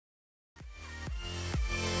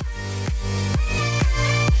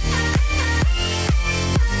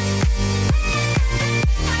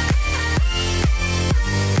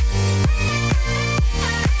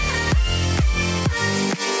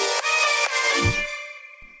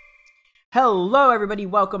Hello, everybody.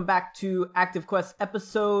 Welcome back to Active Quest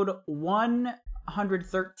episode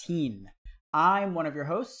 113. I'm one of your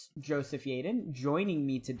hosts, Joseph Yaden. Joining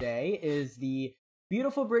me today is the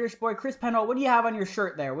beautiful British boy, Chris Pennold. What do you have on your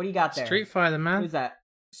shirt there? What do you got there? Street Fighter, man. Who's that?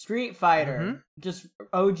 Street Fighter. Mm-hmm. Just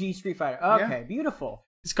OG Street Fighter. Okay, Yeah. Beautiful.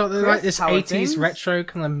 It's got Chris, like this how are 80s things? retro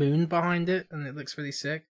kind of moon behind it, and it looks really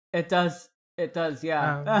sick. It does,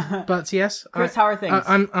 yeah. But yes, Chris, how are things?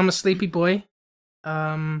 I'm a sleepy boy.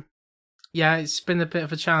 Yeah, it's been a bit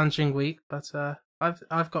of a challenging week, but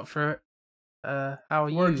I've got through it. How are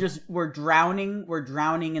you? We're drowning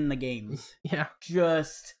in the games. Yeah.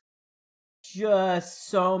 Just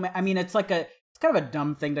so I mean, it's kind of a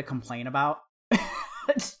dumb thing to complain about.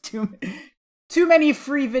 It's too many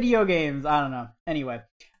free video games. I don't know. Anyway,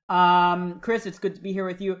 Chris, it's good to be here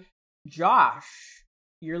with you. Josh,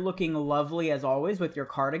 you're looking lovely as always with your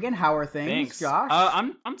cardigan. How are things, Thanks. Josh?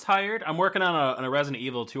 I'm tired. I'm working on a Resident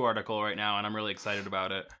Evil 2 article right now, and I'm really excited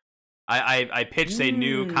about it. I pitched a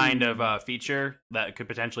new kind of feature that could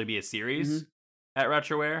potentially be a series at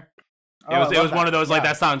Retroware. It was one of those like,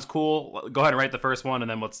 that sounds cool. Go ahead and write the first one,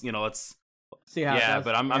 and then let's see how it goes.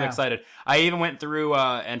 But I'm excited. I even went through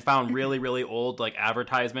and found really old like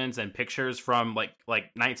advertisements and pictures from like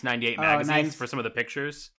 1998 magazines nice. for some of the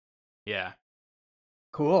pictures. Yeah.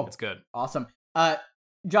 Cool. It's good. Awesome.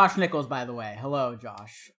 Josh Nichols, by the way. Hello,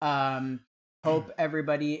 Josh. Hope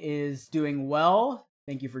everybody is doing well.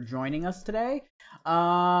 Thank you for joining us today.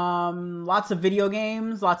 Lots of video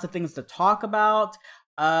games, lots of things to talk about.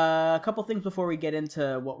 A couple things before we get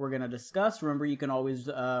into what we're going to discuss. Remember, you can always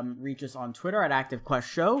reach us on Twitter at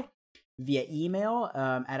ActiveQuestShow, via email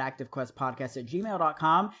at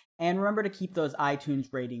activequestpodcast@gmail.com. And remember to keep those iTunes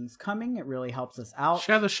ratings coming. It really helps us out.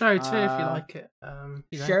 Share the show too if you like it.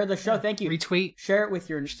 Share the show. Thank you. Retweet. Share it with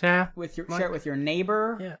your Share share it with your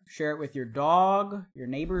neighbor. Yeah. Share it with your dog, your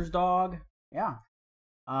neighbor's dog. Yeah.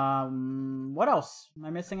 What else? Am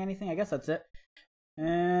I missing anything? I guess that's it.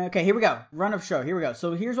 Okay, here we go. Run of show. Here we go.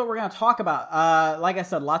 So here's what we're going to talk about. Like I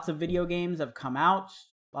said, lots of video games have come out.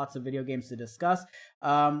 Lots of video games to discuss.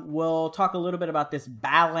 We'll talk a little bit about this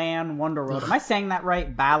Balan Wonderworld. Am I saying that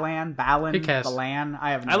right? Balan? Who cares? Balan?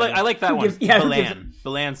 I have no I idea. like that one. Balan.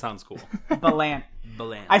 Balan sounds cool. Balan.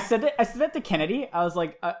 Balan. I said it to Kennedy. I was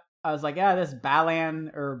like, yeah, this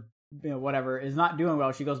Balan or whatever is not doing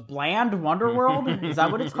well. She goes, Bland Wonderworld? Is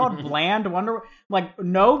that what it's called? Bland Wonder? Like,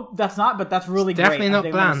 no, that's not, but that's really great. Definitely not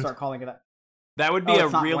they bland. Want to start calling it that. That would be a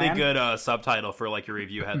really bland? good subtitle for like your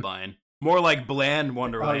review headline. More like Bland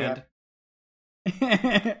Wonderland.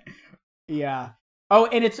 Oh, yeah. Oh,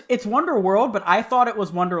 and it's Wonderworld, but I thought it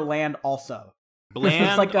was Wonderland also. Bland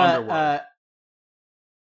It's like Underworld.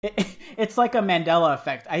 it's like a Mandela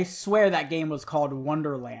effect. I swear that game was called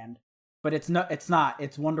Wonderland, but it's not.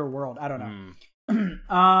 It's Wonderworld. I don't know.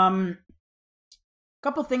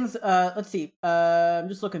 Couple things. Let's see. I'm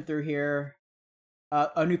just looking through here.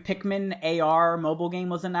 A new Pikmin AR mobile game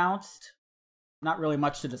was announced. Not really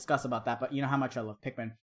much to discuss about that, but you know how much I love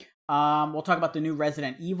Pikmin. We'll talk about the new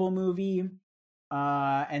Resident Evil movie.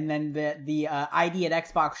 And then the ID at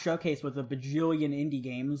Xbox showcase with a bajillion indie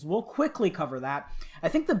games. We'll quickly cover that. I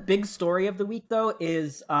think the big story of the week, though,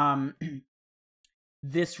 is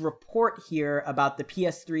this report here about the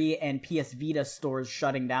PS3 and PS Vita stores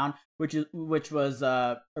shutting down, which was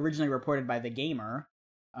originally reported by The Gamer.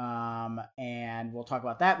 And we'll talk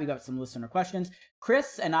about that. We got some listener questions.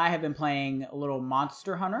 Chris and I have been playing a little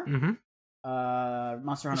Monster Hunter.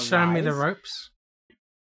 Monster Hunter Showing Rise. me the ropes.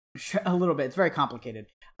 A little bit. It's very complicated.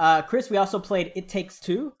 Chris, we also played It Takes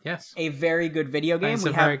Two. Yes. A very good video game. It's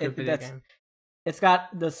a very good video game. It's got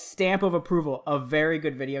the stamp of approval. A very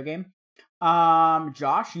good video game.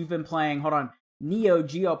 Josh, you've been playing, Neo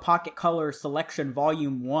Geo Pocket Color Selection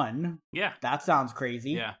Volume 1. Yeah. That sounds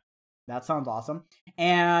crazy. Yeah. That sounds awesome.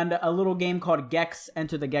 And a little game called Gex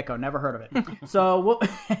Enter the Gecko. Never heard of it.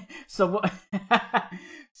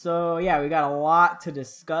 So yeah, we got a lot to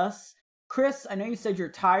discuss. Chris, I know you said you're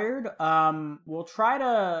tired. We'll try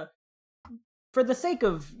to, for the sake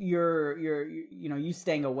of your you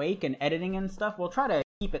staying awake and editing and stuff, we'll try to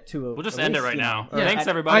keep it to We'll just end it right now. Yeah. Thanks,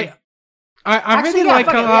 everybody. I really like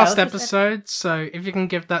our last let's just- episode, so if you can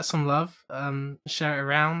give that some love, share it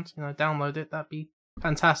around, download it, that'd be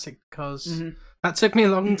fantastic, because that took me a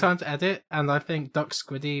long time to edit, and I think Doc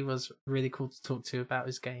Squiddy was really cool to talk to about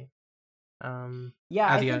his game.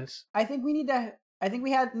 Adios. I think we need to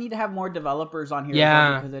have more developers on here.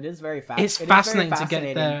 Yeah, because it is very It's fascinating to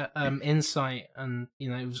get their insight, and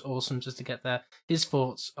it was awesome just to get his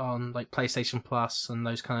thoughts on like PlayStation Plus and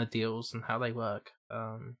those kind of deals and how they work.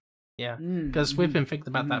 Yeah, because we've been thinking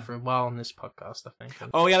about that for a while on this podcast, I think.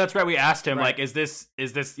 Oh yeah, that's right. We asked him like, is this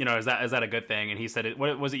is that a good thing? And he said,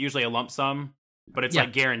 what was it usually a lump sum, but it's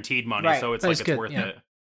like guaranteed money, so it's it's worth it.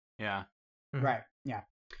 Yeah. Right. Yeah.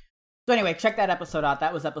 So anyway, check that episode out.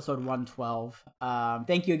 That was episode 112.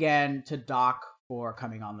 Thank you again to Doc for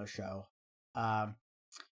coming on the show.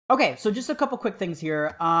 Okay, so just a couple quick things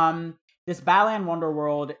here. This Balan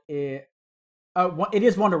Wonderworld it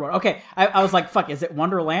is Wonderworld. Okay, I was like, fuck, is it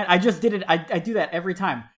Wonderland? I just did it. I do that every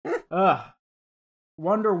time.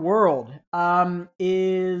 Wonderworld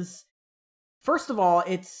is, first of all,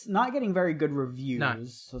 it's not getting very good reviews. No.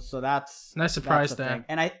 So that's no surprise there.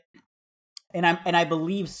 Thing. And I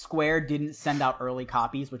believe Square didn't send out early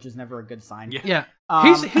copies, which is never a good sign. Yeah.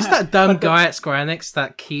 Who's that dumb guy at Square Enix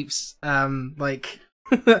that keeps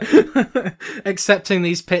accepting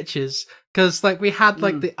these pitches? Because we had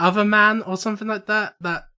the Other Man or something like that.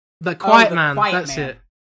 The Quiet Man. That's it.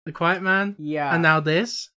 The Quiet Man. Yeah. And now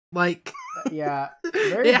this. Yeah.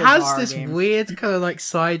 It has this weird kind of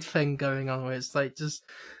side thing going on where it's just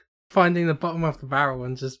finding the bottom of the barrel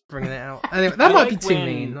and just bringing it out. Anyway, that might be too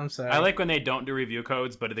mean. I'm sorry. I like when they don't do review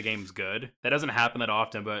codes, but the game's good. That doesn't happen that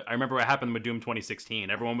often, but I remember what happened with Doom 2016.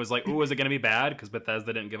 Everyone was like, ooh, is it going to be bad? Because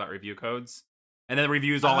Bethesda didn't give out review codes. And then the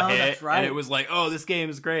reviews all hit, that's right. And it was like, oh, this game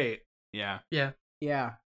is great. Yeah. Yeah.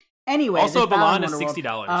 Yeah. Anyway, also, Balan is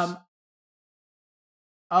 $60.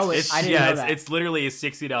 I didn't know that. It's literally a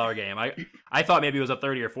 $60 game. I thought maybe it was a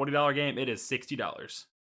 $30 or $40 game. It is $60.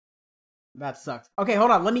 That sucks. Okay,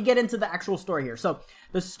 hold on. Let me get into the actual story here. So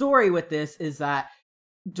the story with this is that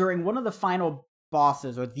during one of the final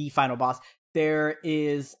bosses, or the final boss, there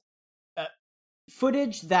is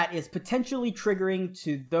footage that is potentially triggering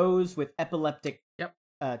to those with epileptic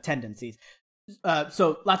tendencies.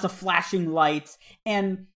 So lots of flashing lights,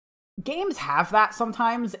 and games have that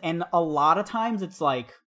sometimes, and a lot of times it's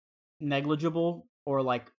negligible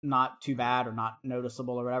or not too bad or not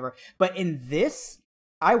noticeable or whatever. But in this,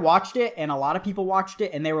 I watched it, and a lot of people watched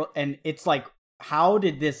it, and it's how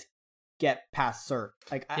did this get past cert?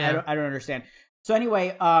 I don't understand. So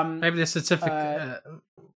anyway, maybe the certificate,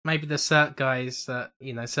 maybe the cert guys that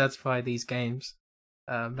certify these games,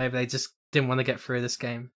 maybe they just didn't want to get through this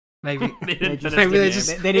game. Maybe they just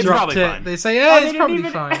dropped it. Fine. They say, it's probably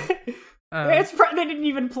fine. They didn't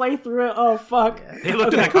even play through it. Oh fuck! They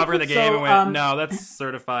looked at the cover of the game and went, "No, that's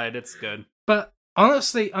certified. It's good." But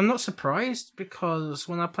honestly, I'm not surprised, because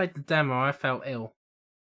when I played the demo, I felt ill.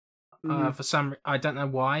 For some, I don't know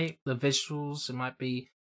why. The visuals, it might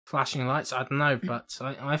be flashing lights. I don't know, but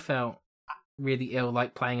I felt really ill,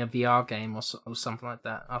 playing a VR game or something like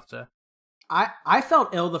that. After I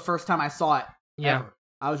felt ill the first time I saw it. Yeah. Ever.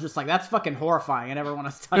 I was just like, that's fucking horrifying. I never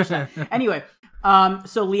want to touch that. Anyway,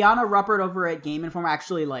 so Liana Ruppert over at Game Informer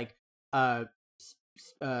actually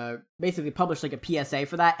basically published a PSA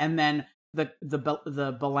for that, and then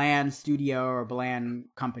the Balan studio or Balan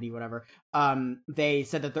company, whatever, they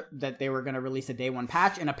said that they were going to release a day one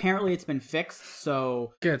patch, and apparently it's been fixed.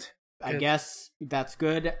 So good. I guess that's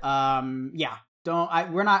good. Yeah.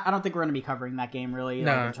 I don't think we're going to be covering that game really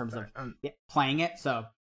in terms of playing it. So.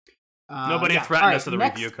 Nobody threatened us with the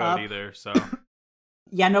review code either, so.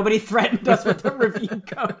 Yeah, nobody threatened us with the review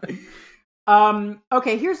code.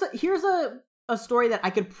 Okay, here's a story that I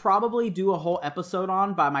could probably do a whole episode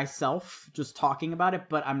on by myself, just talking about it,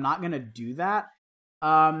 but I'm not going to do that.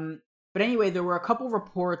 But anyway, there were a couple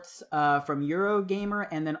reports from Eurogamer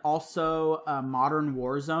and then also Modern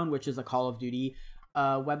Warzone, which is a Call of Duty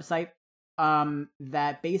website,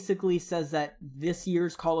 that basically says that this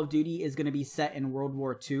year's Call of Duty is going to be set in World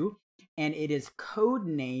War II. And it is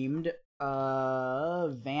codenamed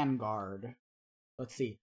Vanguard. Let's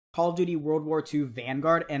see. Call of Duty World War II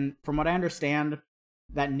Vanguard. And from what I understand,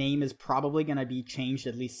 that name is probably going to be changed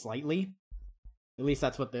at least slightly. At least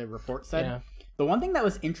that's what the report said. Yeah. The one thing that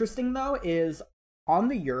was interesting, though, is on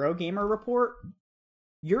the Eurogamer report,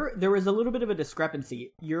 there was a little bit of a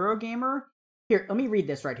discrepancy. Eurogamer... Here, let me read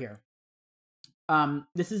this right here.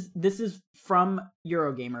 This is from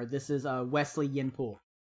Eurogamer. This is Wesley Yinpool.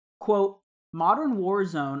 Quote, Modern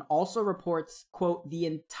Warzone also reports, quote, the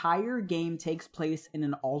entire game takes place in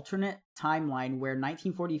an alternate timeline where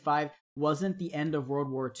 1945 wasn't the end of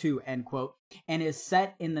World War II, end quote, and is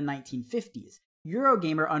set in the 1950s.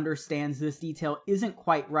 Eurogamer understands this detail isn't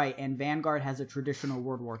quite right, and Vanguard has a traditional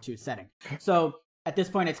World War II setting. So, at this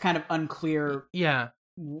point, it's kind of unclear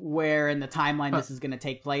where in the timeline this is going to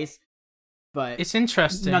take place. But it's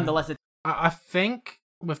interesting. Nonetheless, I think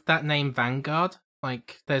with that name Vanguard,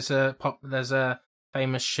 there's a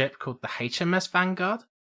famous ship called the HMS Vanguard,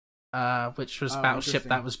 which was a battleship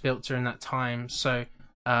that was built during that time. So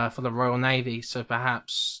for the Royal Navy, so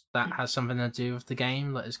perhaps that has something to do with the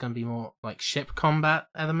game. That it's going to be more like ship combat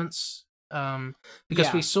elements.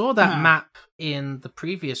 Because we saw that map in the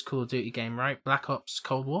previous Call of Duty game, right? Black Ops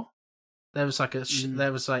Cold War. There was like there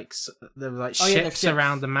were ships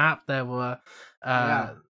around the map. There were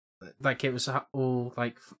like it was all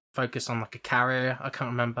like focused on like a carrier. I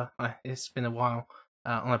can't remember. It's been a while.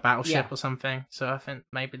 On a battleship or something. So I think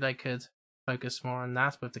maybe they could focus more on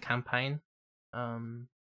that with the campaign.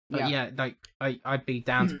 But like I'd be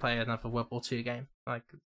down to play another World War II game. Like,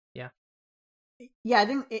 yeah, I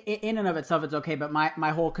think in and of itself it's okay. But my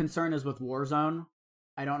whole concern is with Warzone.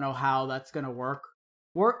 I don't know how that's gonna work.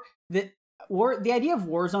 The idea of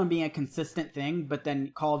Warzone being a consistent thing, but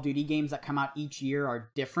then Call of Duty games that come out each year are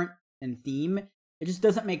different in theme. It just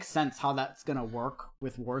doesn't make sense how that's gonna work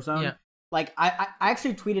with Warzone. Yeah. Like, I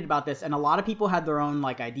actually tweeted about this, and a lot of people had their own,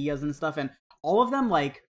 like, ideas and stuff, and all of them,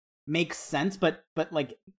 like, make sense, but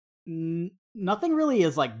like, nothing really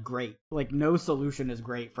is, like, great. Like, no solution is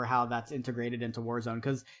great for how that's integrated into Warzone,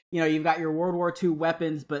 because, you know, you've got your World War II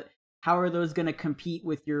weapons, but how are those going to compete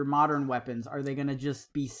with your modern weapons? Are they going to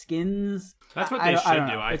just be skins? That's what they should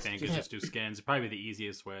do, I think, is just do skins. It'd probably be the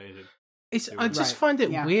easiest way to I just find it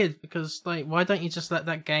weird, because, like, why don't you just let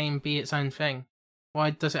that game be its own thing?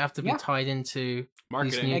 Why does it have to be tied into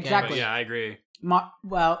marketing? These new exactly. games? Yeah, I agree.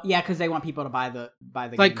 Well, yeah, because they want people to buy the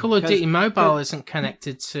like game. Call of Duty Mobile isn't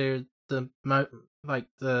connected to the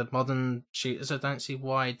the modern shooters. I don't see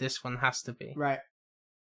why this one has to be. Right.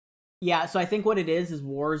 Yeah, so I think what it is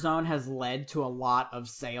Warzone has led to a lot of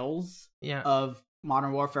sales of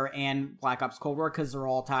Modern Warfare and Black Ops Cold War because they're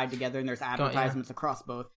all tied together and there's advertisements across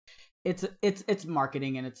both. It's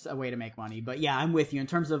marketing and it's a way to make money. But yeah, I'm with you in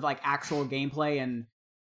terms of like actual gameplay and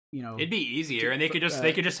you know it'd be easier and they could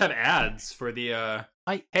just have ads for the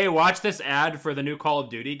hey, watch this ad for the new Call of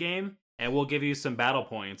Duty game and we'll give you some battle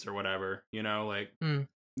points or whatever, you know, like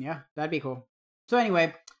yeah, that'd be cool. So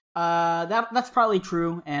anyway, that's probably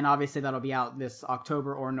true, and obviously that'll be out this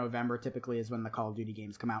October or November typically is when the Call of Duty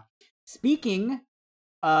games come out. Speaking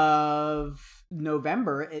of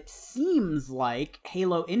November, it seems like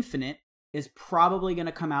Halo Infinite is probably going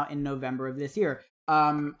to come out in November of this year.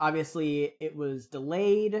 Obviously it was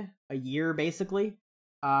delayed a year basically.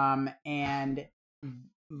 And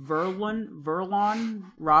Verlon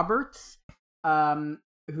Roberts,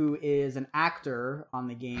 who is an actor on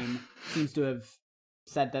the game, seems to have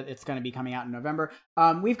said that it's going to be coming out in November.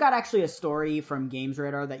 We've got actually a story from Games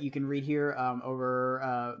Radar that you can read here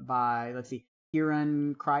over by, let's see,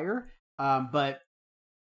 Kieran Cryer. But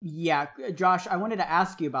yeah, Josh, I wanted to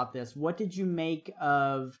ask you about this. What did you make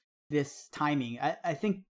of this timing? I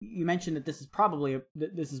think you mentioned that this is probably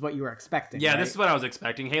this is what you were expecting. Yeah, right? This is what I was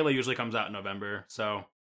expecting. Halo usually comes out in November, so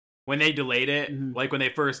when they delayed it, like when they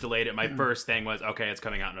first delayed it, my first thing was, okay, it's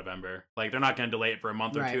coming out in November. Like they're not going to delay it for a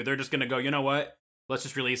month or two. They're just going to go, you know what? Let's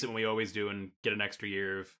just release it when we always do and get an extra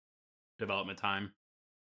year of development time.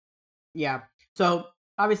 Yeah. So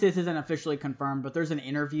obviously this isn't officially confirmed, but there's an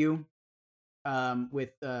interview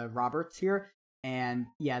with Roberts here, and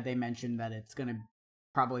yeah, they mentioned that it's going to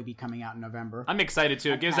probably be coming out in November. I'm excited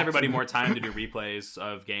too. It gives everybody more time to do replays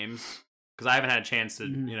of games because I haven't had a chance to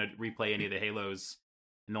replay any of the Halos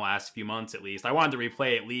in the last few months at least. I wanted to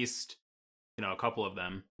replay at least a couple of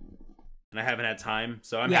them, and I haven't had time,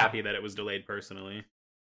 so I'm happy that it was delayed personally.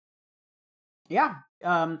 Yeah,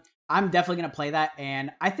 I'm definitely going to play that,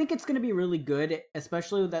 and I think it's going to be really good,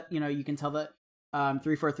 especially that, you can tell that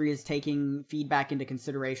 343 is taking feedback into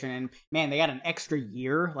consideration, and man, they got an extra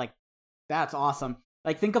year. Like, that's awesome.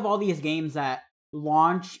 Like, think of all these games that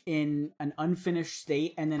launch in an unfinished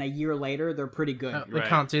state, and then a year later, they're pretty good. They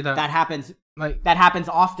can't do that. That happens. That happens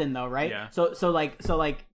often, though, right? Yeah. So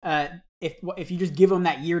if you just give them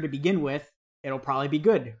that year to begin with, it'll probably be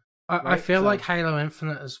good. I feel like Halo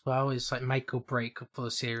Infinite as well is like make or break for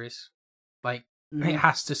the series. Like it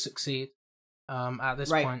has to succeed at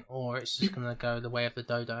this point, or it's just gonna go the way of the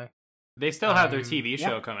dodo. They still have their TV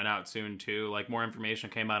show coming out soon too. Like more information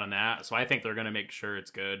came out on that, so I think they're gonna make sure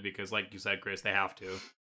it's good because, like you said, Chris, they have to.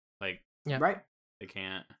 Like, they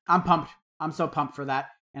can't. I'm pumped. I'm so pumped for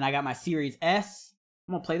that, and I got my Series S.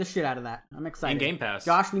 I'm gonna play the shit out of that. I'm excited. In Game Pass,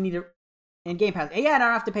 Josh, we need to. In Game Pass, yeah, I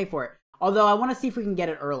don't have to pay for it. Although I want to see if we can get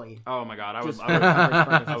it early. Oh my god, I would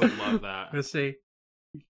love that. We'll see.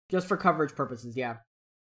 Just for coverage purposes, yeah.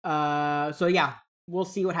 So yeah, we'll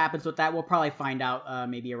see what happens with that. We'll probably find out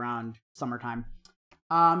maybe around summertime.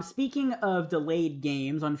 Speaking of delayed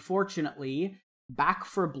games, unfortunately, Back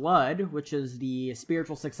 4 Blood, which is the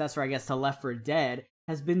spiritual successor, I guess, to Left 4 Dead,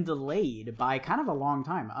 has been delayed by kind of a long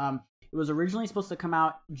time. It was originally supposed to come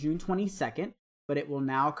out June 22nd. but it will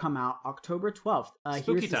now come out October 12th.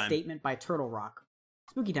 Here's the statement by Turtle Rock.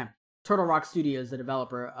 Spooky time. Turtle Rock Studios, the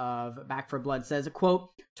developer of Back 4 Blood, says, quote,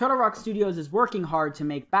 Turtle Rock Studios is working hard to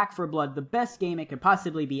make Back 4 Blood the best game it could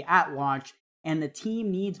possibly be at launch, and the team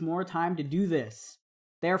needs more time to do this.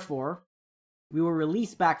 Therefore, we will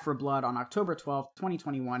release Back 4 Blood on October 12th,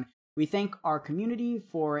 2021. We thank our community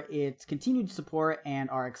for its continued support and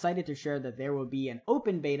are excited to share that there will be an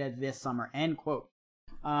open beta this summer, end quote.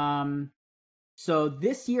 So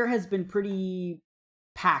this year has been pretty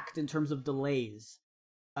packed in terms of delays.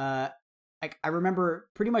 I remember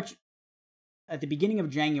pretty much at the beginning of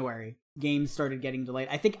January, games started getting delayed.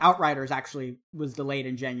 I think Outriders actually was delayed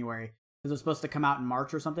in January because it was supposed to come out in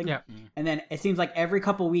March or something. Yeah. And then it seems like every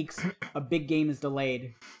couple weeks a big game is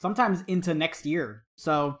delayed, sometimes into next year.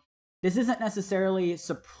 So this isn't necessarily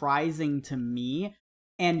surprising to me.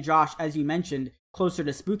 And Josh, as you mentioned, closer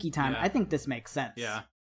to spooky time, I think this makes sense. Yeah.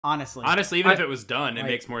 Honestly, even if it was done, it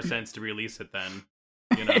makes more sense to release it then.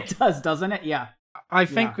 You know? It does, doesn't it? Yeah. I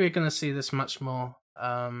think we're going to see this much more.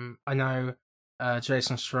 I know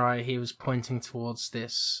Jason Schreier, he was pointing towards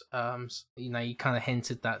this. He kind of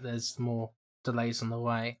hinted that there's more delays on the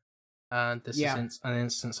way. This is an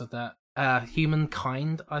instance of that.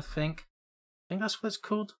 Humankind, I think that's what it's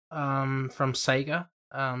called. From Sega.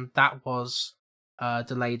 That was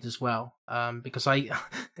delayed as well. Because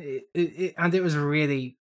it was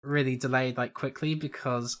really, really delayed like quickly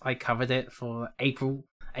because I covered it for April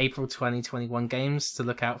 2021 games to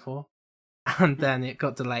look out for, and then it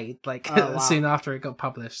got delayed soon after it got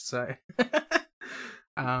published. So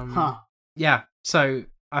so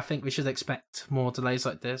I think we should expect more delays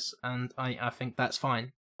like this, and I think that's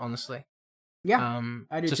fine, honestly. I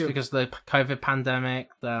do just too. because the COVID pandemic,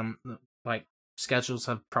 schedules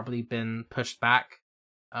have probably been pushed back,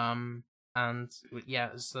 and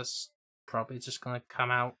it's just probably just gonna come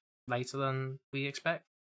out later than we expect.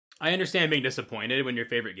 I understand being disappointed when your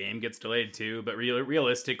favorite game gets delayed too, but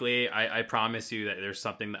realistically, I promise you that there's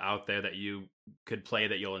something out there that you could play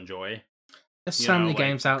that you'll enjoy. There's so many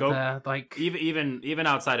games out there, even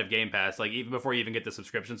outside of Game Pass, even before you even get the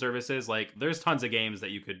subscription services, there's tons of games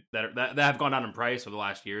that you could that have gone down in price over the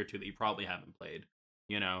last year or two that you probably haven't played.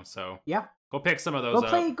 So go pick some of those.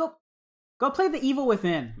 Go play The Evil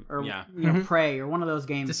Within, or Prey, or one of those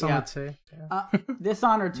games. Dishonored 2. Yeah.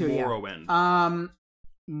 Dishonored 2. Morrowind.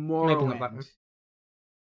 Morrowind.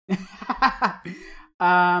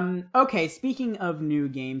 Okay, speaking of new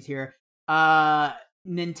games here,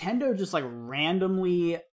 Nintendo just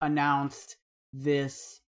randomly announced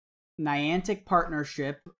this Niantic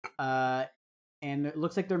partnership, and it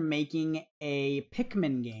looks like they're making a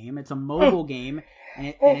Pikmin game. It's a mobile game,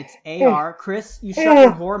 and it's AR. Chris, you shut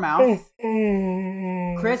your whore mouth.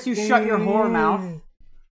 Chris, you shut your whore mouth.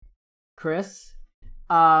 Chris,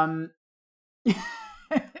 I'm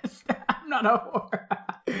not a whore.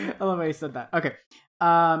 I love how you said that. Okay.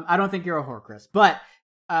 I don't think you're a whore, Chris. But,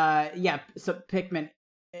 so Pikmin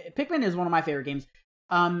is one of my favorite games.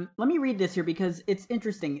 Let me read this here because it's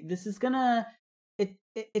interesting. This is gonna,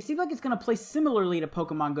 it seems like it's gonna play similarly to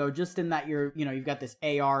Pokemon Go, just in that you've got this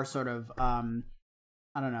AR sort of,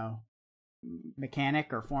 I don't know,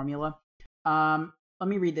 mechanic or formula. Let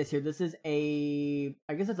me read this here. This is I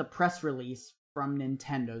guess it's a press release from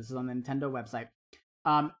Nintendo. This is on the Nintendo website.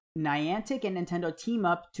 Niantic and Nintendo team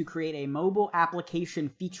up to create a mobile application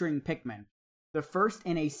featuring Pikmin, the first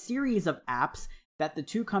in a series of apps that the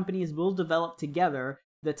two companies will develop together.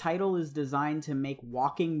 The title is designed to make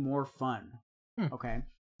walking more fun. Okay.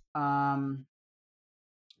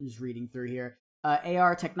 Just reading through here.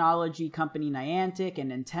 AR technology company Niantic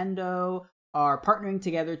and Nintendo are partnering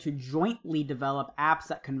together to jointly develop apps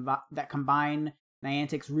that combine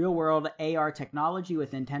Niantic's real-world AR technology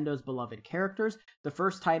with Nintendo's beloved characters. The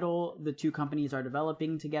first title the two companies are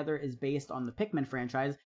developing together is based on the Pikmin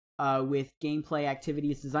franchise, with gameplay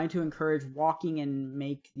activities designed to encourage walking and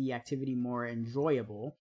make the activity more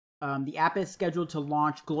enjoyable. The app is scheduled to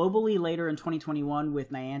launch globally later in 2021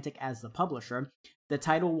 with Niantic as the publisher. The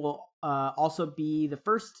title will also be the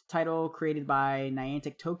first title created by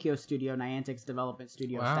Niantic Tokyo Studio, Niantic's development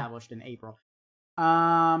studio established in April.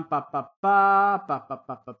 That's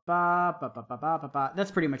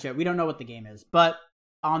pretty much it. We don't know what the game is, but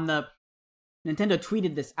Nintendo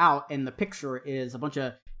tweeted this out, and the picture is a bunch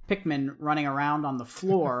of Pikmin running around on the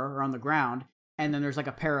floor or on the ground, and then there's a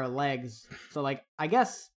pair of legs. So I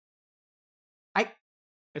guess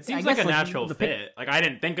it seems like a natural fit. I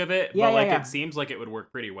didn't think of it, but it seems like it would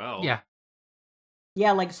work pretty well. Yeah.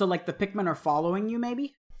 Yeah, the Pikmin are following you,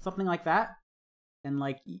 maybe something like that. And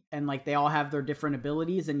they all have their different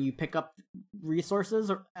abilities, and you pick up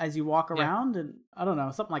resources as you walk around, and I don't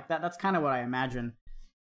know, something like that. That's kind of what I imagine.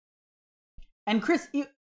 And Chris,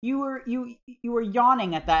 you were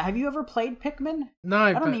yawning at that. Have you ever played Pikmin? No,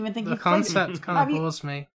 I don't even think the you've played concept kind of bores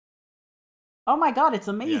me. Oh my god, it's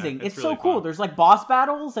amazing! Yeah, it's really so cool. fun. There's like boss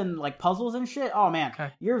battles and like puzzles and shit. Oh man,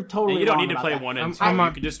 you're totally. Yeah, you don't wrong need to about play that. 1 and 2.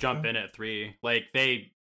 You can just jump in at 3. Like it's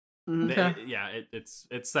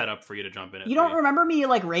set up for you to jump in at 3. You don't remember me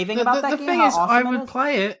like raving about that the game? thing how is, awesome I it would is?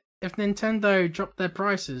 play it if Nintendo dropped their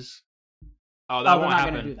prices. Oh, that they're won't not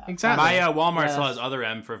happen. gonna do that. Exactly. My Walmart Yeah, still has Other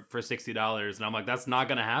M for $60, and I'm like, that's not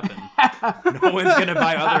gonna happen. No one's gonna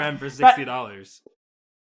buy Other M for $60.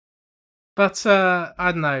 But I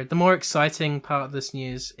don't know. The more exciting part of this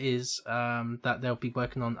news is that they'll be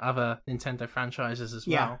working on other Nintendo franchises as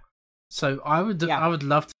well. Yeah. So I would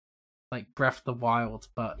love to like Breath of the Wild,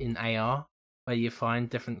 but in AR, where you find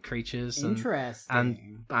different creatures and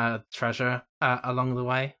treasure along the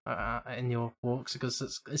way in your walks, because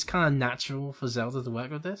it's kind of natural for Zelda to work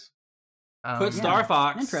with this. Put Star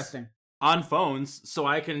Fox Interesting. on phones so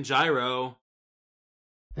I can gyro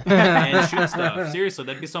and shoot stuff. Seriously,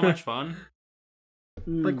 that'd be so much fun.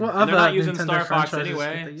 Like what And other they're not using Nintendo Star Fox franchises would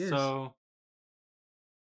anyway, they use? so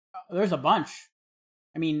There's a bunch.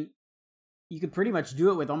 I mean, you could pretty much do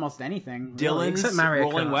it with almost anything. Dylan's Except Mario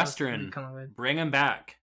Rolling Kart, Western. that's kind of weird. Bring him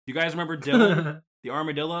back. You guys remember Dylan, the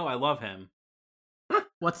armadillo? I love him.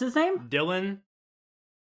 What's his name? Dylan's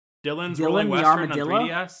Dylan Rolling the Western armadillo? on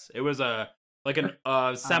 3DS. It was a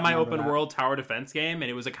semi-open that. world tower defense game, and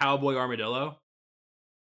it was a cowboy armadillo.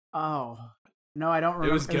 Oh. No, I don't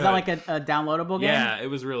remember. was Is good. that like a downloadable game? Yeah, it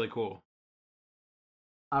was really cool.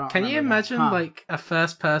 I don't Can you remember that. imagine Huh. like a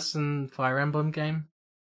first-person Fire Emblem game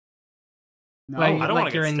No, where I don't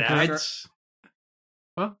wanna you're get in stabbed. grids?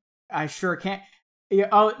 What? I sure can't.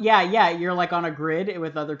 Yeah. You're like on a grid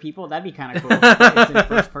with other people. That'd be kind of cool. It's in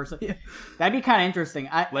first person. Yeah. That'd be kind of interesting.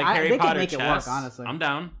 Like they Harry could Potter make chess. it work, honestly. I'm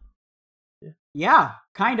down. Yeah,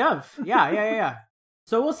 kind of. Yeah.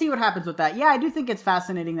 So we'll see what happens with that. Yeah, I do think it's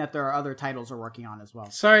fascinating that there are other titles we're working on as well.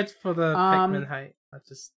 Sorry for the Pikmin hate. I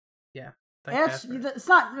just don't care for it. It's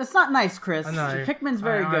not nice, Chris. I know. Pikmin's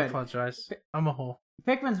very I good. apologize. I'm a whore.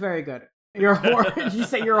 Pikmin's very good. You're a whore. Did you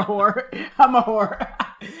say you're a whore? I'm a whore.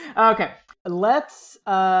 Okay. Let's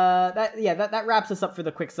that wraps us up for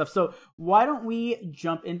the quick stuff. So why don't we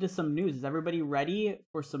jump into some news? Is everybody ready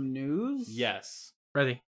for some news? Yes.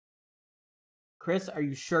 Ready. Chris, are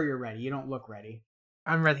you sure you're ready? You don't look ready.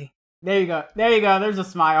 I'm ready. There you go. There's a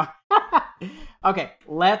smile. Okay,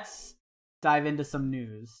 let's dive into some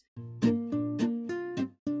news.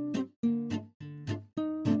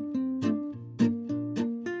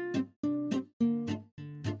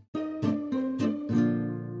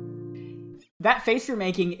 That face you're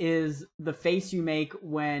making is the face you make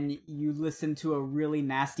when you listen to a really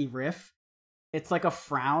nasty riff. It's like a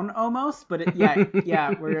frown almost, but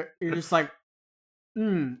where you're just like,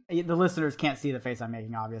 The listeners can't see the face I'm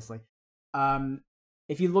making, obviously.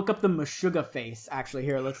 If you look up the Meshuggah face, actually,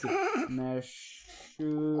 here, let's see.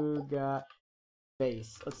 Meshuggah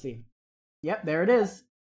face. Let's see. Yep, there it is.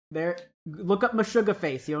 There. Look up Meshuggah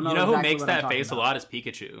face. You'll know. You know exactly who makes what I'm that talking face about. a lot is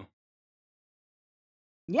Pikachu.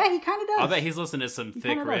 Yeah, he kind of does. I'll bet he's listening to some He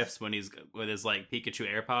thick kinda does. riffs when he's with his like Pikachu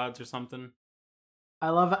AirPods or something. I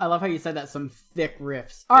love how you said that. Some thick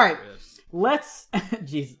riffs. All right,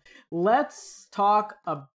 Riffs. let's talk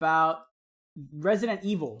about Resident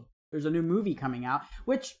Evil. There's a new movie coming out,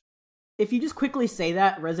 which, if you just quickly say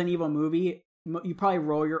that Resident Evil movie, you probably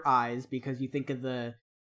roll your eyes because you think of the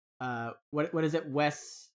what is it,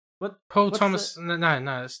 Wes? What Paul what's Thomas?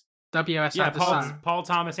 No, it's W.S. Yeah, Anderson. Paul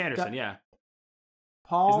Thomas Anderson. Yeah,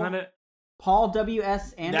 Paul? isn't that it? Paul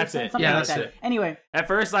W.S. Anderson? That's it. Something Yeah, like that's that. it. Anyway, At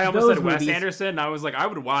first, I almost Those said Wes movies. Anderson. And I was like, I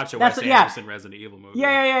would watch a That's Wes it, yeah. Anderson Resident Evil movie.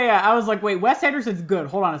 Yeah. I was like, wait, Wes Anderson's good.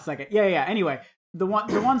 Hold on a second. Yeah. Anyway, the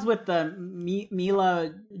ones with the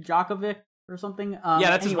Mila Djokovic or something. Yeah,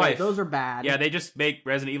 that's his wife. Those are bad. Yeah, they just make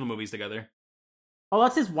Resident Evil movies together. Oh,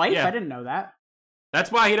 that's his wife? Yeah. I didn't know that.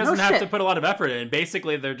 That's why he doesn't have shit. to put a lot of effort in.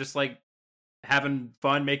 Basically, they're just like having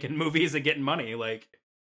fun making movies and getting money. Like,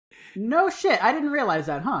 No shit. I didn't realize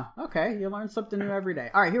that, huh? Okay, you learn something new every day.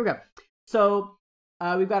 All right, here we go. So,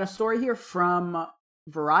 we've got a story here from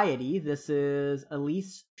Variety. This is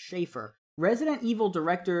Elise Schaefer. Resident Evil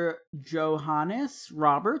director Johannes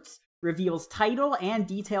Roberts reveals title and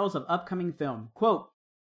details of upcoming film. Quote,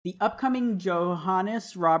 "The upcoming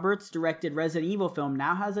Johannes Roberts directed Resident Evil film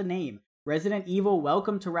now has a name. Resident Evil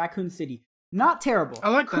Welcome to Raccoon City." Not terrible. I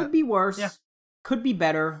like Could that. be worse. Yeah. Could be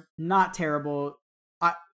better. Not terrible.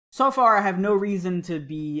 So far, I have no reason to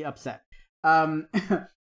be upset.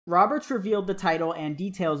 Roberts revealed the title and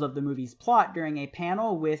details of the movie's plot during a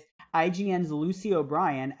panel with IGN's Lucy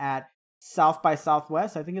O'Brien at South by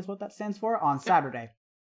Southwest, I think is what that stands for, on Saturday.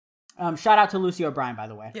 Shout out to Lucy O'Brien, by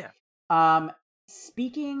the way. Yeah.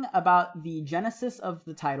 Speaking about the genesis of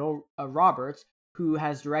the title, Roberts, who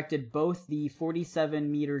has directed both the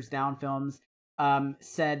 47 Meters Down films,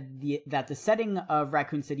 said that the setting of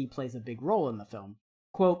Raccoon City plays a big role in the film.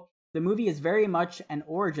 Quote, "The movie is very much an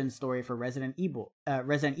origin story for Resident Evil,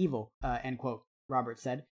 end quote," Roberts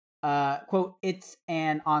said. Quote, "It's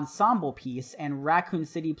an ensemble piece, and Raccoon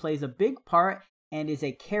City plays a big part and is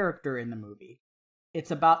a character in the movie.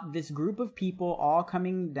 It's about this group of people all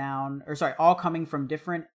coming from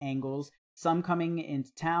different angles, some coming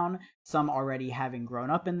into town, some already having grown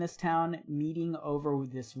up in this town, meeting over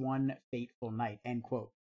this one fateful night," end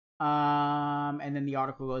quote. And then the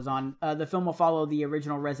article goes on. The film will follow the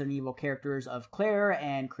original Resident Evil characters of Claire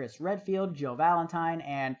and Chris Redfield, Jill Valentine,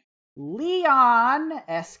 and Leon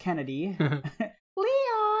S. Kennedy.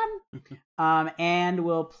 Leon! And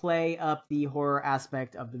will play up the horror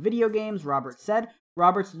aspect of the video games, Roberts said.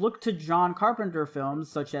 Roberts looked to John Carpenter films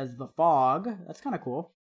such as The Fog, that's kind of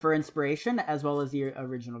cool, for inspiration, as well as the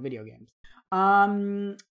original video games.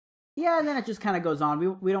 Yeah, and then it just kind of goes on.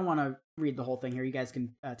 We don't want to read the whole thing here. You guys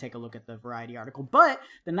can take a look at the Variety article. But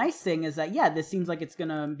the nice thing is that, yeah, this seems like it's going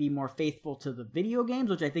to be more faithful to the video games,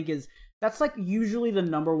 which I think that's like usually the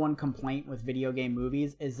number one complaint with video game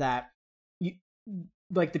movies is that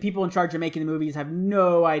like the people in charge of making the movies have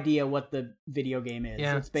no idea what the video game is.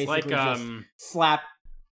 Yeah. It's basically like, just slap.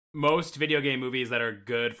 Most video game movies that are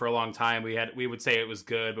good for a long time, we would say it was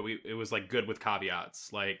good, but it was like good with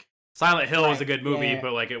caveats. Like Silent Hill was a good movie,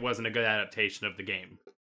 but like it wasn't a good adaptation of the game.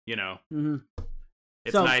 You know,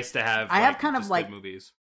 It's so, nice to have. I have kind of like good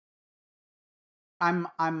movies.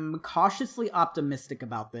 I'm cautiously optimistic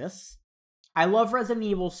about this. I love Resident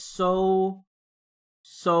Evil so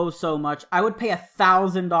much. I would pay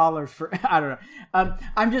 $1,000 for. I don't know.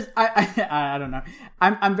 I don't know.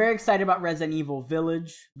 I'm very excited about Resident Evil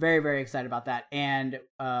Village. Very, very excited about that, and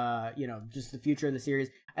just the future of the series.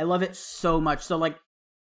 I love it so much. So like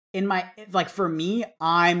for me,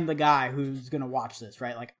 I'm the guy who's gonna watch this,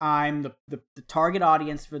 right? Like I'm the target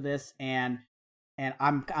audience for this, and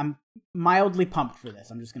I'm mildly pumped for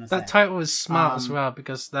this. I'm just gonna say that title is smart as well,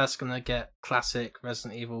 because that's gonna get classic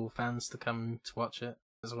Resident Evil fans to come to watch it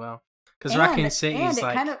as well. Because Raccoon City is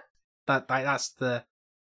like that's the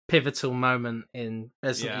pivotal moment in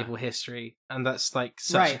Resident Evil history, and that's like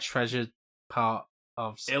such a treasured part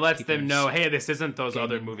of. It lets them know, hey, this isn't those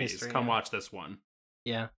other movies. History, come watch this one.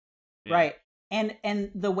 Yeah. Right.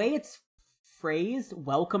 And the way it's phrased,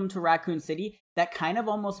 "Welcome to Raccoon City," that kind of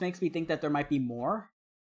almost makes me think that there might be more.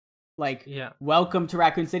 Like, welcome to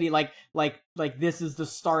Raccoon City, like this is the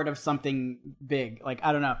start of something big. Like,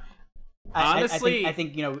 I don't know. Honestly, I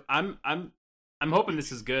think I'm hoping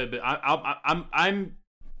this is good, but I'm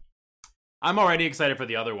already excited for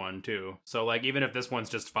the other one too. So like, even if this one's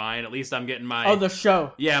just fine, at least I'm getting my the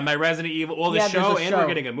show. Yeah, my Resident Evil. Well, the show, and we're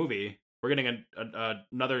getting a movie. We're getting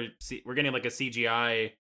another. We're getting like a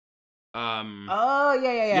CGI. Oh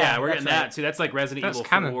yeah. Yeah, we're getting that too. That's like Resident Evil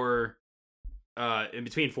 4. In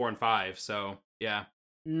between 4 and 5. So yeah.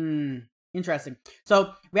 Interesting.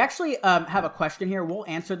 So we actually have a question here. We'll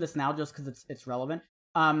answer this now just because it's relevant.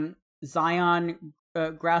 Zion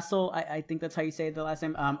Grassel, I think that's how you say the last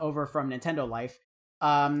name. Over from Nintendo Life.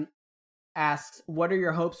 Asks, what are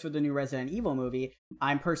your hopes for the new Resident Evil movie?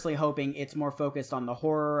 I'm personally hoping it's more focused on the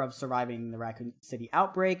horror of surviving the Raccoon City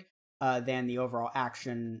outbreak than the overall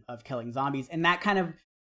action of killing zombies. And that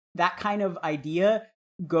kind of idea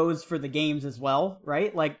goes for the games as well,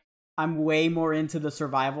 right? Like, I'm way more into the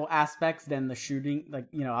survival aspects than the shooting. Like,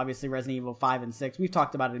 obviously Resident Evil 5 and 6, we've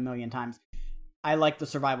talked about it a million times. I like the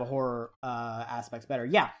survival horror aspects better.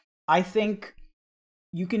 Yeah, I think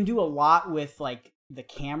you can do a lot with like the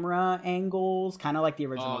camera angles, kind of like the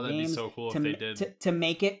original games. That'd be so cool if they did. To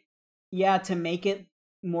make it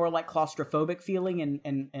more like claustrophobic feeling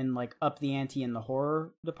and like up the ante in the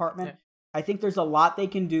horror department. Yeah. I think there's a lot they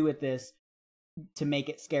can do with this to make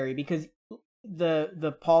it scary, because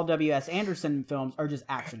the Paul W.S. Anderson films are just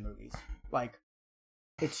action movies. Like,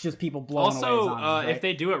 it's just people blowing away zombies, right? If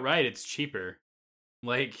they do it right, it's cheaper.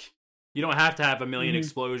 Like, you don't have to have a million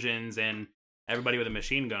explosions and everybody with a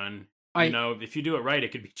machine gun. If you do it right,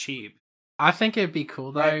 it could be cheap. I think it'd be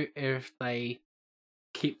cool though if they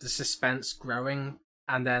keep the suspense growing,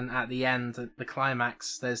 and then at the end, at the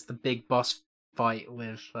climax, there's the big boss fight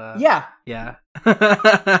with yeah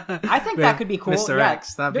I think that could be cool. Mr.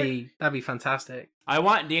 X. That'd be fantastic. I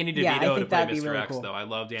want Danny DeVito to play Mr. X cool. Though. I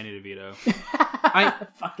love Danny DeVito. I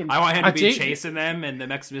want him to be chasing them in the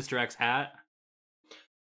next Mr. X hat.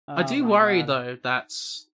 I do worry though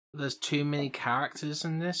that's there's too many characters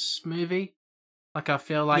in this movie. Like, I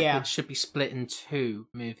feel like it should be split in 2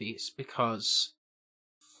 movies because,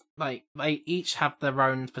 like, they each have their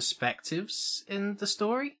own perspectives in the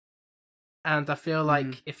story. And I feel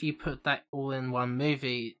like if you put that all in one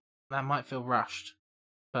movie, that might feel rushed.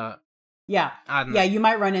 But yeah, I don't know. You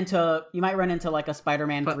might run into like a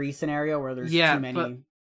Spider-Man 3 scenario where there's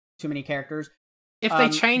too many characters. If they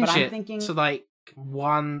change it to like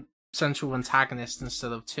one central antagonist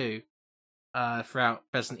instead of 2 throughout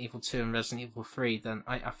Resident Evil 2 and Resident Evil 3, then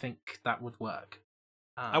I think that would work.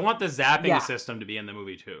 I want the zapping system to be in the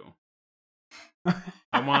movie too.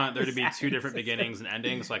 I want there to be 2 different beginnings and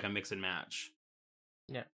endings so I can mix and match.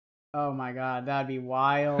 Yeah. Oh my god, that'd be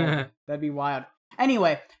wild. That'd be wild.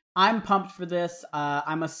 Anyway, I'm pumped for this.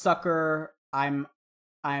 I'm a sucker. I'm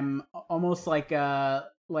almost like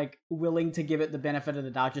willing to give it the benefit of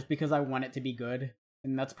the doubt just because I want it to be good.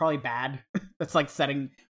 And that's probably bad. That's like setting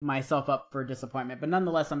myself up for disappointment. But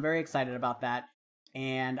nonetheless, I'm very excited about that.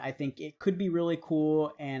 And I think it could be really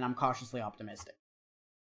cool, and I'm cautiously optimistic.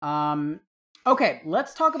 Okay,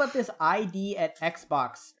 let's talk about this ID at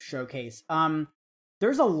Xbox showcase.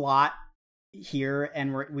 There's a lot here,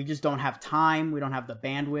 and we just don't have time. We don't have the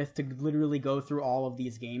bandwidth to literally go through all of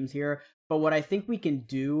these games here. But what I think we can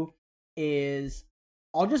do is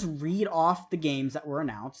I'll just read off the games that were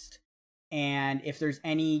announced. And if there's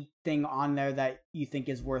anything on there that you think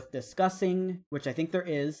is worth discussing, which I think there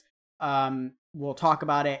is, we'll talk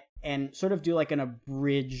about it and sort of do like an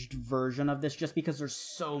abridged version of this just because there's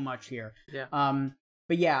so much here. Yeah.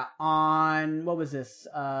 But yeah, on, what was this,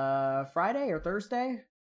 Friday or Thursday?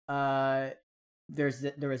 There was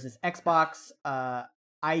this Xbox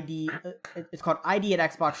ID, it's called ID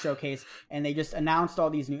at Xbox Showcase, and they just announced all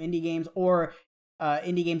these new indie games, or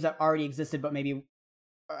indie games that already existed but maybe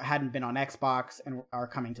hadn't been on Xbox and are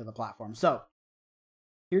coming to the platform. So,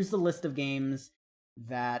 here's the list of games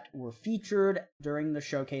that were featured during the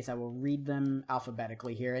showcase. I will read them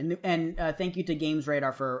alphabetically here. And thank you to Games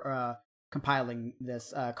Radar for compiling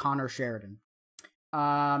this, Connor Sheridan.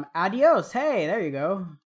 Adios. Hey, there you go.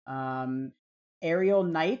 Aerial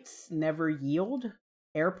Knights Never Yield.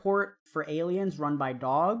 Airport for Aliens Run by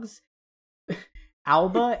Dogs.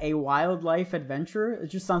 Alba, a wildlife adventure. It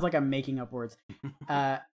just sounds like I'm making up words.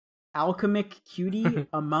 Alchemic Cutie,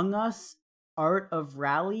 Among Us, Art of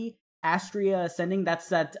Rally, Astria Ascending. That's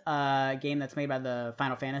that game that's made by the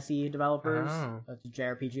Final Fantasy developers. That's a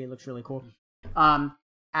JRPG. It looks really cool.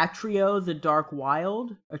 Atrio, The Dark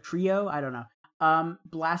Wild, a trio. I don't know.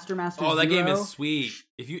 Blaster Master Zero. Oh, that game is sweet.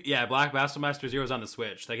 Black Blaster Master Zero is on the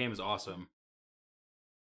Switch. That game is awesome.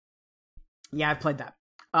 Yeah, I've played that.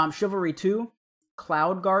 Chivalry 2,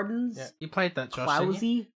 Cloud Gardens. Yeah, you played that, Josh,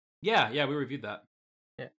 Clousy. Yeah, we reviewed that.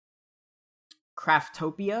 Yeah.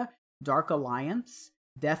 Craftopia, Dark Alliance,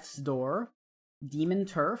 Death's Door, Demon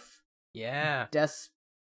Turf. Yeah.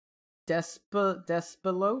 Despelote.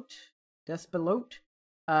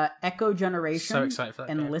 Echo Generation. So excited for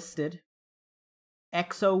that Enlisted. Game.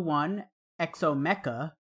 Exo 1, Exo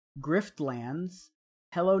Mecha, Griftlands,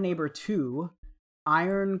 Hello Neighbor 2,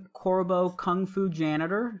 Iron Corbo Kung Fu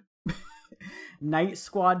Janitor, Night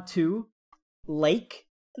Squad 2, Lake.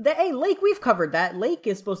 Lake, we've covered that. Lake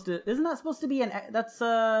is supposed to, isn't that supposed to be is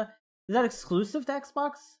that exclusive to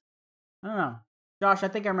Xbox? I don't know. Josh, I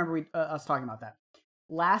think I remember us talking about that.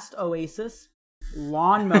 Last Oasis,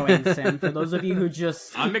 Lawn Mowing Sim, for those of you who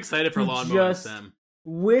just... I'm excited for Lawn Mowing Sim.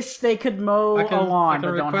 Wish they could mow a lawn,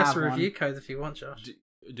 but don't have one. I can request a review code if you want, Josh.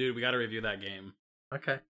 Dude, we gotta review that game.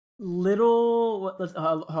 Okay. Hold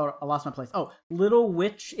on, I lost my place. Oh, Little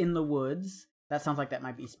Witch in the Woods. That sounds like that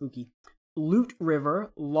might be spooky. Loot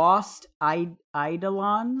River, Lost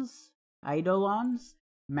Eidolons,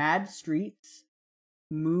 Mad Streets,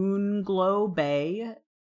 Moonglow Bay,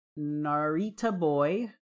 Narita Boy. Is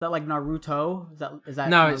that like Naruto? Is that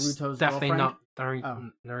no, Naruto's it's definitely girlfriend? Not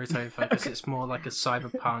Naruto focus. It's more like a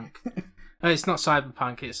cyberpunk. No, it's not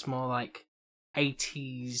cyberpunk. It's more like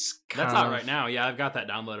 80s. That's out right now. Yeah, I've got that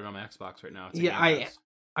downloaded on my Xbox right now.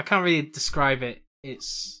 I can't really describe it.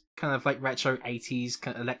 It's kind of like retro 80s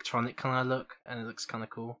kind of electronic kind of look, and it looks kind of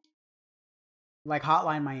cool. Like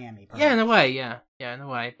Hotline Miami. Perhaps. Yeah, in a way. Yeah, in a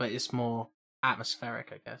way, but it's more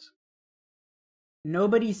atmospheric, I guess.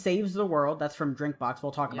 Nobody Saves the World. That's from Drinkbox.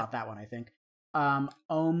 We'll talk about that one, I think.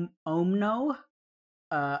 Omno,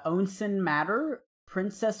 Onsen Matter,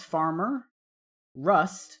 Princess Farmer,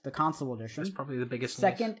 Rust, the console edition. That's probably the biggest.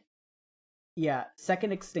 Second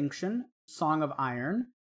Extinction, Song of Iron,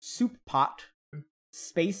 Soup Pot,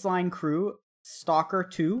 Spaceline Crew, Stalker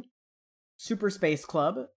 2, Super Space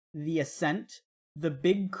Club, The Ascent, The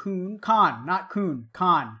Big Khan.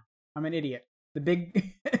 I'm an idiot. the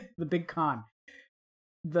big the big con.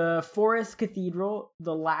 The Forest Cathedral,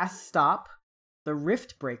 The Last Stop, The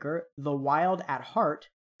Rift Breaker, The Wild at Heart,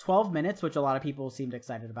 12 Minutes, which a lot of people seemed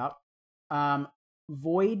excited about,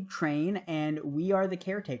 Void Train, and We Are the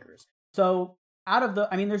Caretakers. So out of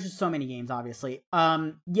there's just so many games, obviously.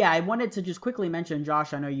 I wanted to just quickly mention,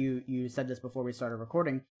 Josh, I know you said this before we started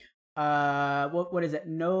recording. What is it?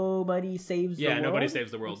 Nobody Saves the World? Yeah, Nobody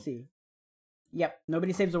Saves the World. Let's see. Yep,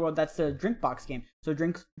 Nobody Saves the World. That's the Drinkbox game. So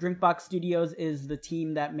Drinkbox Studios is the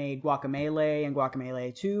team that made Guacamelee and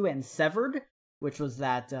Guacamelee 2 and Severed, which was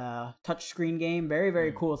that touchscreen game. Very,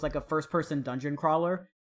 very cool. It's like a first-person dungeon crawler.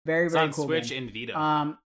 Very, very it's cool on Switch game. and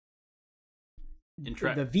Vita.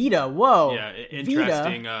 The Vita, whoa. Yeah,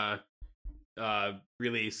 interesting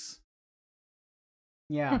release.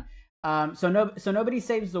 Yeah. So Nobody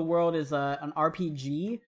Saves the World is an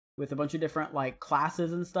RPG with a bunch of different like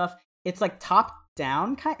classes and stuff. It's like top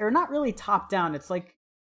down or not really top down. It's like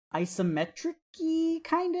isometric-y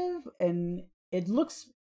kind of, and it looks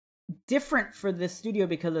different for this studio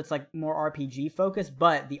because it's like more RPG focused,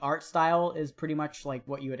 but the art style is pretty much like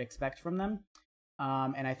what you would expect from them.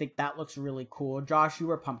 And I think that looks really cool. Josh, you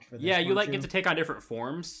were pumped for this. Yeah, you get to take on different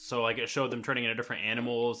forms. So like it showed them turning into different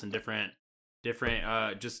animals and different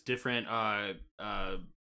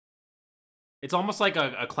it's almost like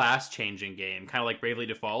a class changing game, kind of like Bravely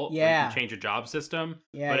Default. Yeah, where you can change a job system.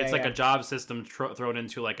 Yeah, but it's like a job system thrown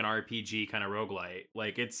into like an RPG kind of roguelite.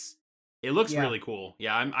 Like it looks really cool.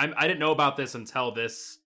 Yeah, I didn't know about this until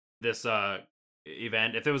this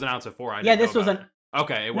event. If it was announced before, I didn't know about it.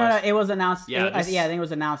 Okay, it was. No, it was announced. Yeah, I think it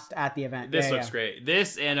was announced at the event. This looks great.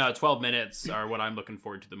 This and 12 Minutes are what I'm looking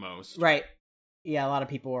forward to the most. Right. Yeah, a lot of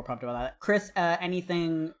people were pumped about that. Chris,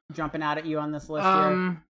 anything jumping out at you on this list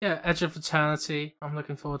here? Yeah, Edge of Eternity. I'm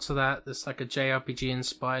looking forward to that. It's like a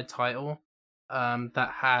JRPG-inspired title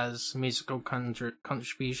that has musical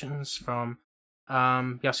contributions from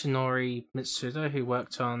Yasunori Mitsuda, who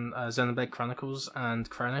worked on Xenoblade Chronicles and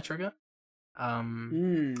Chrono Trigger.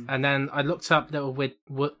 And then I looked up Little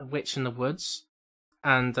Witch in the Woods,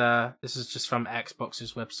 and this is just from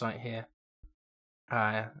Xbox's website here.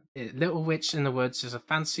 Little Witch in the Woods is a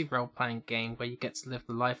fantasy role-playing game where you get to live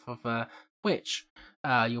the life of a witch.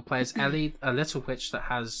 You'll play as Ellie, a little witch that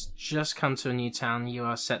has just come to a new town. You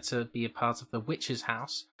are set to be a part of the witch's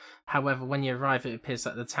house. However, when you arrive, it appears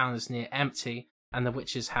that the town is near empty and the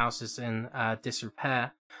witch's house is in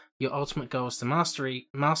disrepair. Your ultimate goal is to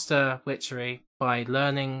master witchery by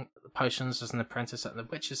learning potions as an apprentice at the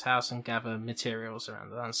witch's house and gather materials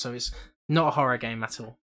around the land. So it's not a horror game at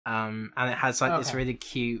all. And it has like this really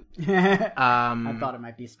cute I thought it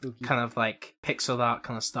might be spooky, kind of like pixel art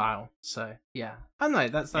kind of style. So yeah, I don't know,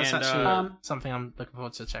 that's actually something I'm looking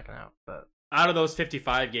forward to checking out. But out of those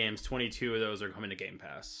 55 games, 22 of those are coming to Game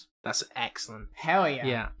Pass. That's excellent. Hell yeah.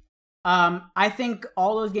 Yeah. I think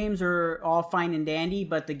all those games are all fine and dandy,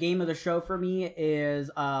 but the game of the show for me is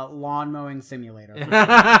Lawn Mowing Simulator.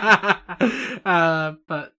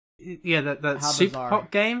 But yeah, that Super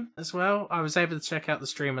Hot game as well. I was able to check out the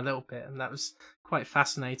stream a little bit, and that was quite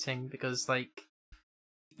fascinating because like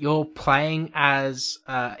you're playing as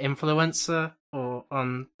influencer or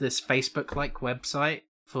on this Facebook like website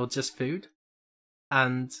for just food.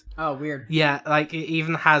 And oh, weird. Yeah, like it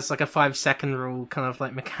even has like a 5-second rule kind of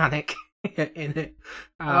like mechanic in it.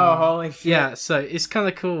 Oh, holy shit. Yeah, so it's kind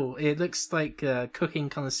of cool. It looks like a cooking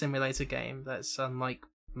kind of simulator game that's unlike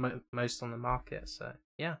most on the market. So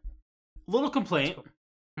yeah. Little complaint. Cool.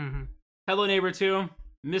 Mm-hmm. Hello Neighbor 2,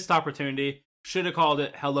 missed opportunity. Should have called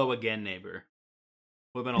it Hello Again Neighbor.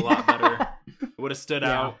 Would have been a lot better. Would have stood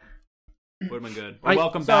out. Would have been good.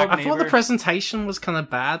 Welcome back, I Neighbor. thought the presentation was kind of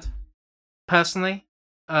bad. Personally,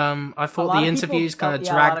 I thought the interviews kind of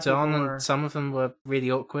dragged on, and some of them were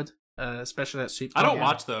really awkward, especially that Super. I don't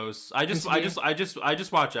watch those. I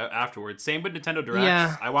just watch afterwards. Same with Nintendo Directs.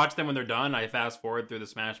 Yeah. I watch them when they're done. I fast forward through the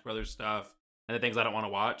Smash Brothers stuff and the things I don't want to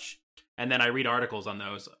watch, and then I read articles on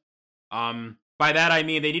those. By that I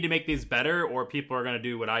mean they need to make these better, or people are going to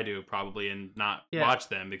do what I do probably and not watch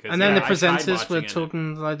them because. And then the presenters were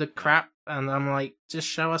talking a load of crap, and I'm like, just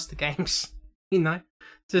show us the games, you know?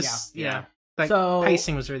 Just yeah. Like, so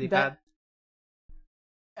pacing was really bad.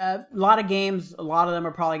 A lot of games, a lot of them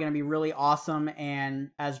are probably going to be really awesome,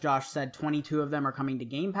 and as Josh said, 22 of them are coming to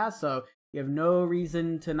Game Pass, so you have no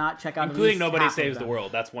reason to not check out. Including Nobody Saves the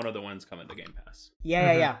World. That's one of the ones coming to Game Pass.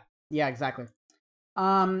 Yeah, exactly.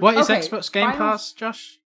 What is Xbox Game Pass,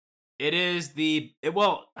 Josh? It is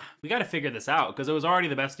well, we got to figure this out because it was already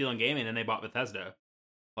the best deal in gaming, and they bought Bethesda.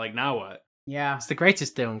 Like now what? Yeah, it's the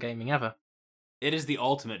greatest deal in gaming ever. It is the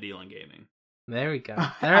ultimate deal in gaming. There we go.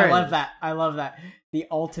 I love that. I love that. The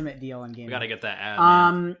ultimate deal in gaming. We gotta get that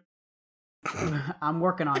ad. I'm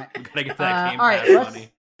working on it. Gotta get that Game all Pass right,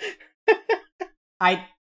 money.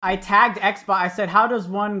 I tagged Xbox. I said, "How does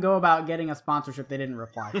one go about getting a sponsorship?" They didn't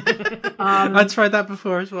reply. I tried that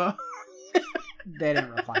before as well. They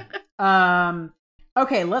didn't reply.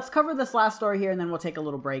 Okay, let's cover this last story here, and then we'll take a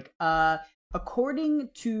little break. According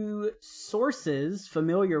to sources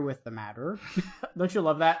familiar with the matter, don't you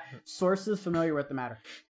love that? Sources familiar with the matter.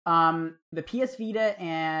 The PS Vita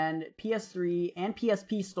and PS3 and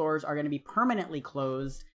PSP stores are going to be permanently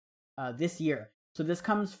closed this year. So this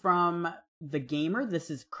comes from The Gamer. This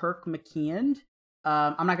is Kirk McKeon.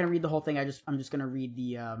 I'm not going to read the whole thing. I'm just going to read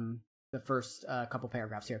the first couple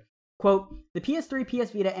paragraphs here. Quote, the PS3,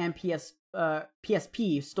 PS Vita, and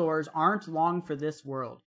PSP stores aren't long for this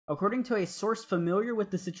world. According to a source familiar with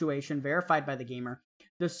the situation, verified by The Gamer,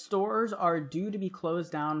 the stores are due to be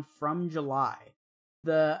closed down from July.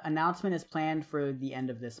 The announcement is planned for the end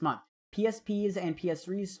of this month. PSP's and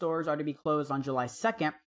PS3 stores are to be closed on July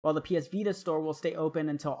 2nd, while the PS Vita store will stay open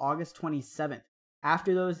until August 27th.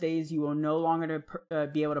 After those days, you will no longer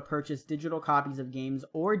be able to purchase digital copies of games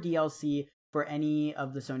or DLC for any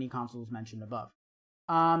of the Sony consoles mentioned above.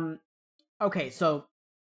 Okay, so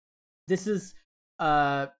this is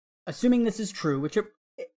assuming this is true, which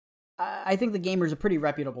I think The Gamer is a pretty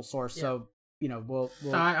reputable source, yeah. So we'll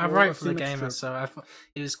I write for The Gamer, so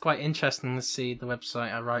it was quite interesting to see the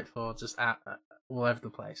website I write for just all over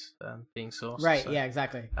the place being sourced. Right? So, yeah,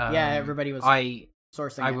 exactly. Yeah, everybody was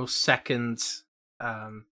sourcing. I will second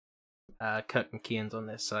Kirk McKeon on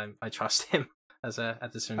this. So I trust him as a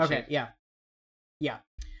decision. Okay. Yeah.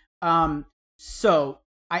 So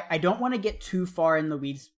I don't want to get too far in the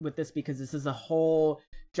weeds with this because this is a whole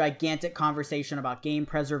gigantic conversation about game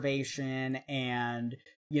preservation and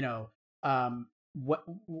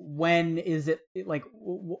when is it, like,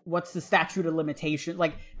 what's the statute of limitation?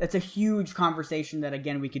 Like, that's a huge conversation that,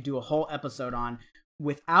 again, we could do a whole episode on.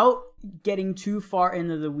 Without getting too far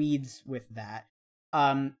into the weeds with that,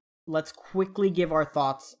 let's quickly give our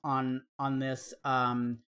thoughts on this,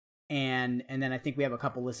 and then I think we have a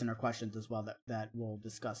couple listener questions as well that we'll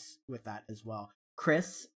discuss with that as well.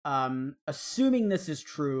 Chris, assuming this is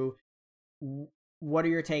true, what are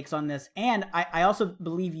your takes on this? And I also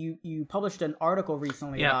believe you published an article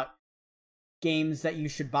recently about games that you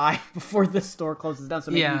should buy before the store closes down.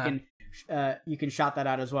 So maybe you can shout that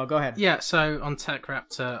out as well. Go ahead. Yeah. So on Tech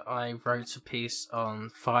Raptor, I wrote a piece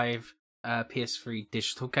on 5 PS3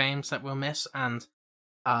 digital games that we'll miss, and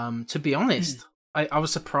to be honest, I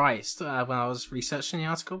was surprised when I was researching the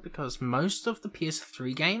article because most of the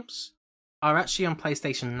PS3 games are actually on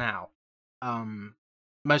PlayStation Now.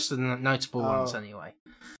 Most of the notable ones, anyway.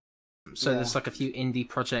 So there's like a few indie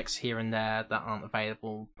projects here and there that aren't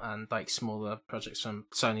available, and like smaller projects from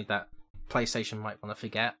Sony that PlayStation might want to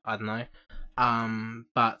forget. I don't know.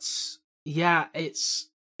 But yeah, it's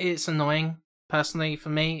annoying personally for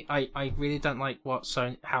me. I really don't like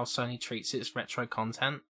how Sony treats its retro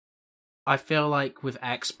content. I feel like with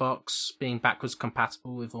Xbox being backwards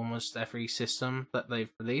compatible with almost every system that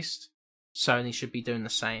they've released, Sony should be doing the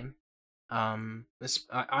same.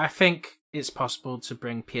 I think it's possible to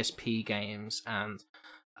bring PSP games and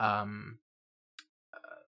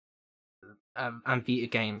Vita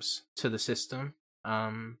games to the system.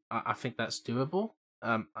 I think that's doable.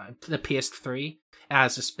 The PS3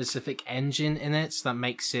 has a specific engine in it that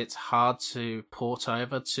makes it hard to port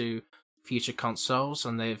over to future consoles,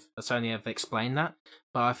 and Sony have explained that.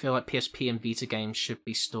 But I feel like PSP and Vita games should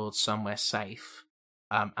be stored somewhere safe.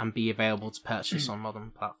 And be available to purchase on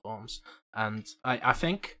modern platforms. And I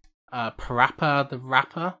think Parappa the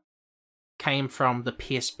Rapper came from the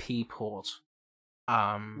PSP port.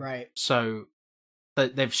 Right. So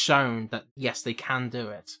they've shown that, yes, they can do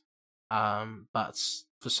it. But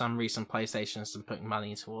for some reason, PlayStation's been putting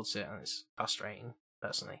money towards it, and it's frustrating,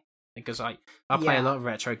 personally. Because I play a lot of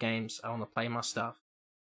retro games. I want to play my stuff.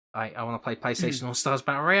 I want to play PlayStation All-Stars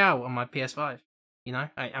Battle Royale on my PS5.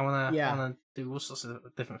 I want to do all sorts of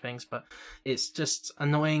different things, but it's just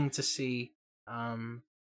annoying to see how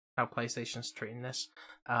PlayStation's treating this.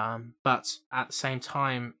 But at the same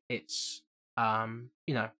time, it's the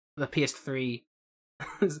PS3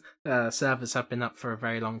 servers have been up for a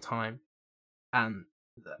very long time, and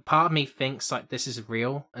part of me thinks like this is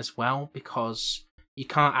real as well because you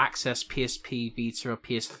can't access PSP, Vita, or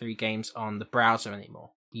PS3 games on the browser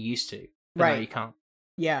anymore. You used to, but now you can't.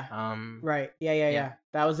 Yeah. Right. Yeah.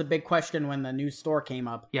 That was a big question when the new store came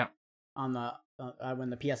up. Yeah. On the when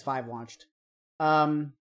the PS5 launched.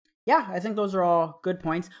 Yeah, I think those are all good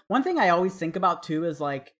points. One thing I always think about too is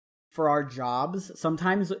like for our jobs,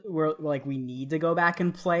 sometimes we're like, we need to go back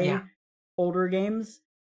and play older games.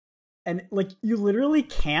 And like, you literally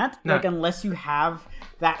can't, like, unless you have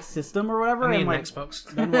that system or whatever. I mean, and like, Xbox.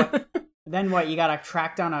 then what? Then what? You gotta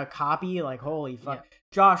track down a copy? Like, holy fuck! Yeah.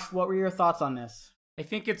 Josh, what were your thoughts on this? I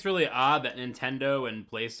think it's really odd that Nintendo and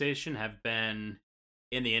PlayStation have been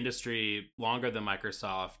in the industry longer than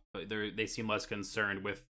Microsoft, but they seem less concerned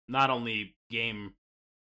with not only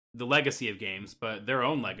the legacy of games, but their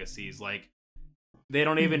own legacies. Like, they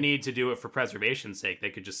don't even need to do it for preservation's sake. They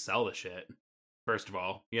could just sell the shit. First of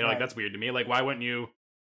all, you know, like, that's weird to me. Like, why wouldn't you?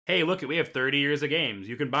 Hey, look, we have 30 years of games.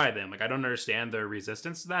 You can buy them. Like, I don't understand their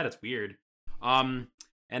resistance to that. It's weird. And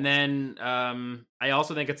then I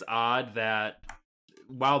also think it's odd that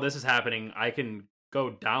while this is happening, I can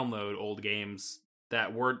go download old games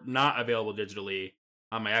that were not available digitally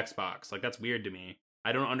on my Xbox. Like, that's weird to me.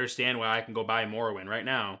 I don't understand why I can go buy Morrowind right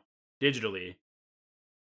now digitally.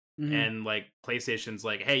 Mm-hmm. And like, PlayStation's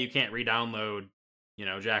like, hey, you can't re-download, you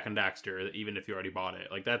know, Jak and Daxter, even if you already bought it.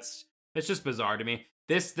 Like, it's just bizarre to me.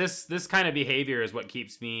 This kind of behavior is what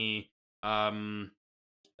keeps me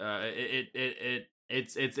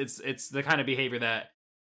it's the kind of behavior that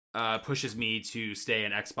pushes me to stay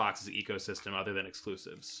in Xbox's ecosystem other than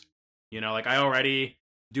exclusives. You know, like, I already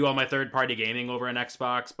do all my third-party gaming over an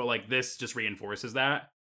Xbox, but like, this just reinforces that,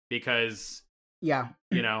 because you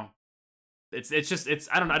know, it's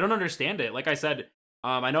I don't understand it. Like I said,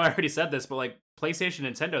 I know I already said this, but like, PlayStation,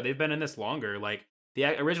 Nintendo, they've been in this longer. Like, the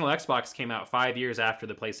original Xbox came out 5 years after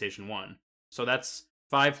the PlayStation 1. So that's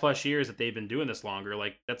 5+ years that they've been doing this longer.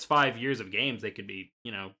 Like, that's 5 years of games they could be,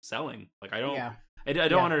 you know, selling. Like, I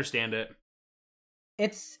don't understand it.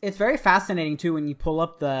 It's very fascinating too when you pull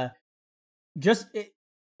up the just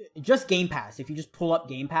Game Pass. If you just pull up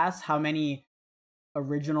Game Pass, how many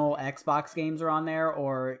original Xbox games are on there,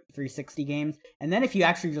 or 360 games, and then if you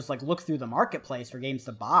actually just like look through the marketplace for games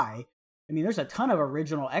to buy, I mean, there's a ton of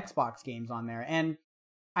original Xbox games on there. And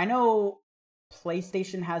I know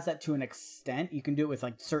PlayStation has that to an extent. You can do it with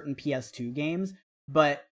like certain PS2 games,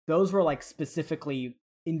 but those were like specifically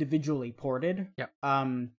individually ported. Yep.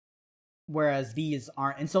 Whereas these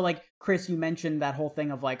aren't. And so like, Chris, you mentioned that whole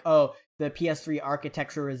thing of like, oh, the PS3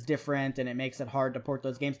 architecture is different and it makes it hard to port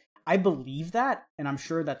those games. I believe that, and I'm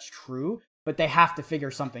sure that's true, but they have to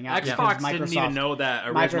figure something out. Xbox didn't even know that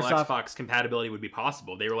original Xbox compatibility would be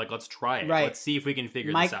possible. They were like, let's try it. Right. Let's see if we can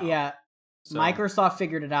figure this out. Yeah. So. Microsoft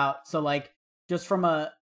figured it out. So like, just from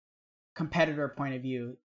a competitor point of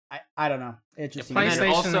view, I don't know. It just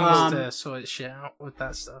PlayStation needs to sort shit out with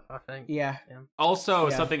that stuff, I think. Yeah. Also,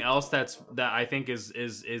 something else that I think is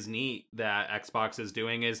neat that Xbox is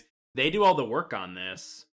doing is they do all the work on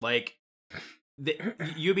this. Like,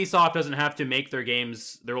 Ubisoft doesn't have to make their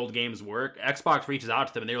old games work. Xbox reaches out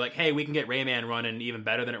to them and they're like, hey, we can get Rayman running even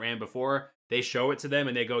better than it ran before. They show it to them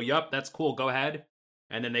and they go, yup, that's cool, go ahead.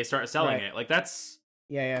 And then they start selling it. Like, that's...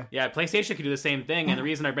 Yeah, PlayStation can do the same thing. And the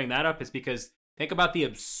reason I bring that up is because think about the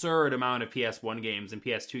absurd amount of PS1 games and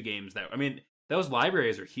PS2 games that... I mean, those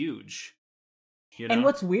libraries are huge. You know? And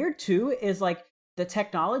what's weird, too, is, like, the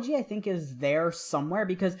technology, I think, is there somewhere,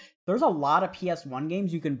 because there's a lot of PS1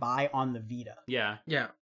 games you can buy on the Vita. Yeah. Yeah.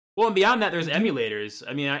 Well, and beyond that, there's emulators.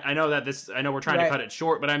 I mean, I know we're trying to cut it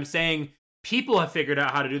short, but I'm saying people have figured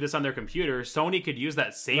out how to do this on their computer. Sony could use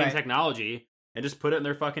that same technology and just put it in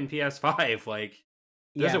their fucking PS5. Like,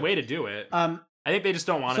 there's a way to do it. I think they just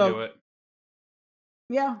don't want to do it.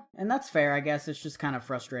 Yeah, and that's fair, I guess. It's just kind of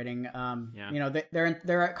frustrating. You know,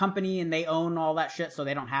 they're a company and they own all that shit, so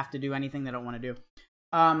they don't have to do anything they don't want to do.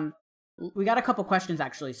 We got a couple questions,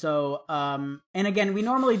 actually. So, and again, we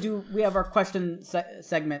have our question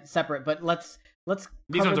segment separate, but let's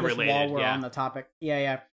These cover ones are this related, while we're on the topic.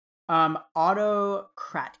 Yeah.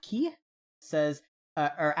 Autocratke says,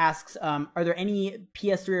 or asks, are there any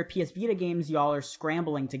PS3 or PS Vita games y'all are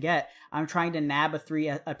scrambling to get? I'm trying to nab a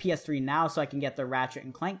PS3 now so I can get the Ratchet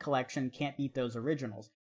and Clank collection. Can't beat those originals.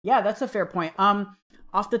 Yeah, that's a fair point.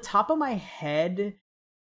 Off the top of my head,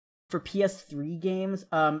 for PS3 games,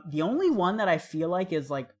 the only one that I feel like is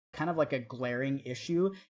like kind of like a glaring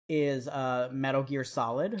issue is Metal Gear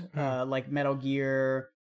Solid. Like Metal Gear...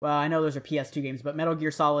 Well, I know those are PS2 games, but Metal Gear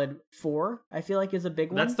Solid 4, I feel like, is a big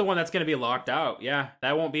one. That's the one that's going to be locked out. Yeah,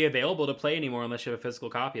 that won't be available to play anymore unless you have a physical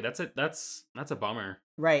copy. That's a bummer.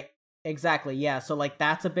 Right. Exactly. Yeah. So like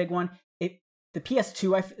that's a big one. The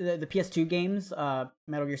PS2 games,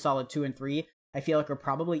 Metal Gear Solid 2 and 3, I feel like are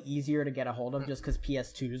probably easier to get a hold of just because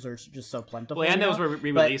PS2s are just so plentiful. Well, and those were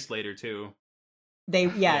re-released later too. They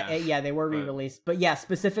were re-released, but yeah,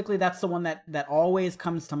 specifically that's the one that always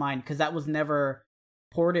comes to mind because that was never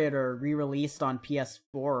ported or re-released on PS4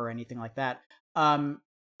 or anything like that.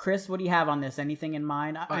 Chris, what do you have on this? Anything in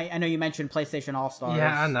mind? I know you mentioned PlayStation All Stars.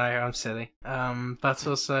 Yeah, I know. I'm silly. But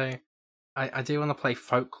also, I do want to play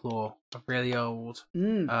Folklore, a really old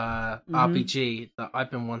RPG that I've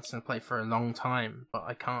been wanting to play for a long time, but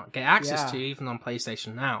I can't get access to even on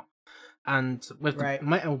PlayStation Now. And with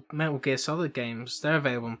the Metal Gear Solid games, they're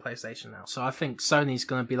available on PlayStation Now. So I think Sony's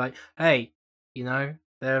going to be like, hey, they're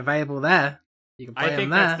available there. You can play them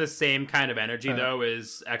there. That's the same kind of energy, though,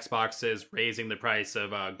 as Xbox is raising the price of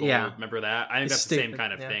Gold. Yeah. Remember that? I think that's the same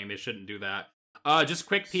kind of thing. They shouldn't do that. Just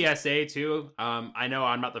quick PSA, too. I know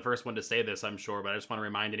I'm not the first one to say this, I'm sure, but I just want to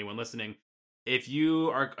remind anyone listening. If you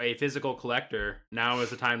are a physical collector, now is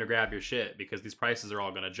the time to grab your shit, because these prices are all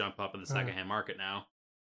going to jump up in the secondhand market now.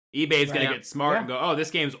 eBay's going to get smart and go, oh, this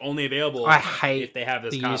game's only available if they have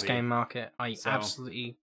this the copy. Used game market. I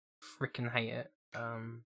absolutely freaking hate it.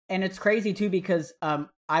 And it's crazy, too, because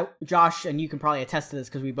Josh, and you can probably attest to this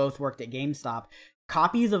because we both worked at GameStop,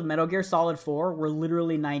 copies of Metal Gear Solid 4 were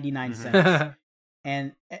literally 99 cents.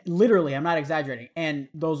 And literally, I'm not exaggerating. And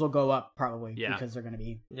those will go up probably because they're going to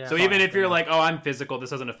be... Yeah. So even if you're like, oh, I'm physical, this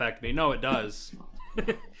doesn't affect me. No, it does.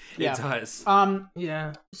 It does.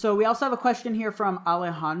 Yeah. So we also have a question here from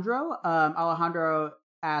Alejandro. Alejandro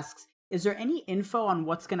asks, is there any info on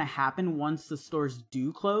what's going to happen once the stores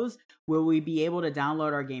do close? Will we be able to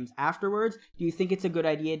download our games afterwards? Do you think it's a good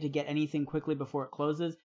idea to get anything quickly before it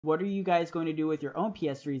closes? What are you guys going to do with your own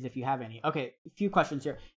PS3s if you have any? Okay, a few questions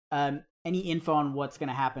here. Any info on what's going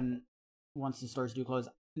to happen once the stores do close?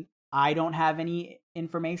 I don't have any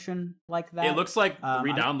information like that. It looks like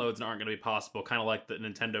re-downloads aren't going to be possible, kind of like the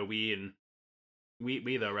Nintendo Wii and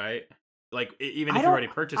Wii though, right? Like, even if you already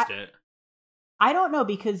purchased it. I don't know,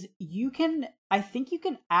 because I think you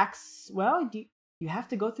can do you have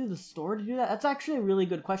to go through the store to do that? That's actually a really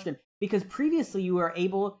good question, because previously you were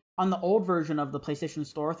able, on the old version of the PlayStation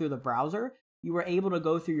Store through the browser, you were able to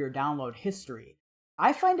go through your download history.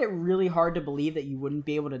 I find it really hard to believe that you wouldn't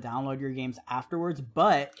be able to download your games afterwards,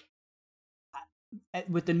 but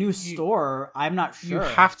with the new store, I'm not sure. You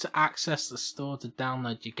have to access the store to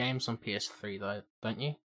download your games on PS3, though, don't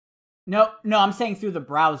you? No, I'm saying through the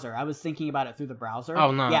browser. I was thinking about it through the browser.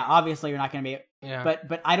 Oh, no. Yeah, obviously you're not going to be... Yeah.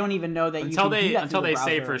 But I don't even know that until you can do that until they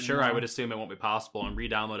say for sure, anymore. I would assume it won't be possible, and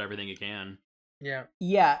re-download everything you can. Yeah.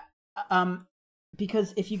 Yeah.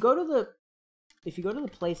 Because if you go to the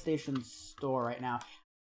PlayStation Store right now,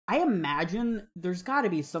 I imagine there's got to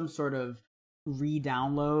be some sort of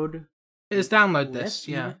re-download. It's download this.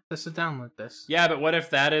 Yeah. There's a download this. Yeah, but what if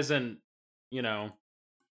that isn't,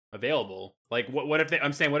 available? Like, what if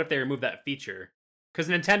what if they remove that feature? Because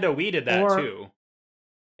Nintendo Wii did that too.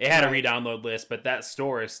 It had a re-download list, but that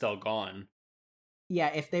store is still gone. Yeah,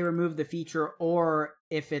 if they remove the feature, or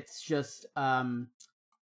if it's just the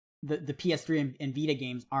PS3 and Vita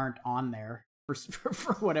games aren't on there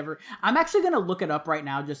for whatever. I'm actually gonna look it up right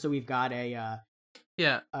now just so we've got a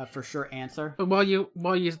for sure answer. But while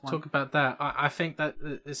you talk about that, I think that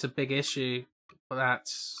it's a big issue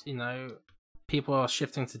that people are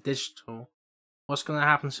shifting to digital. What's going to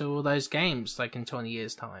happen to all those games, like, in 20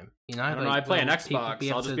 years' time? I don't know. I play an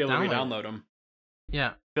Xbox. I'll just be able to re-download them.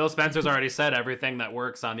 Yeah. Phil Spencer's already said everything that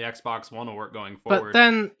works on the Xbox One will work going forward. But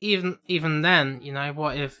then, even then,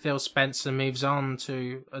 what if Phil Spencer moves on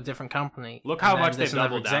to a different company? Look how much they've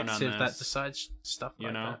doubled down on this. That decides stuff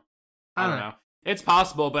like that. I don't know. It's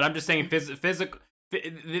possible, but I'm just saying physical.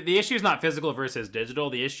 The issue is not physical versus digital.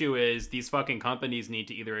 The issue is these fucking companies need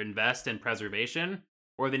to either invest in preservation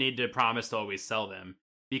or they need to promise to always sell them.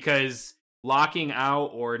 Because locking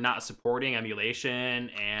out or not supporting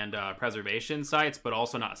emulation and preservation sites, but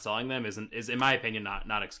also not selling them is in my opinion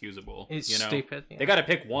not excusable. It's stupid. Yeah. They got to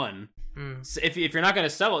pick one. So if you're not going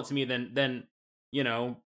to sell it to me, then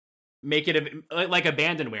make it like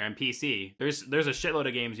Abandonware on PC. There's a shitload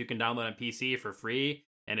of games you can download on PC for free,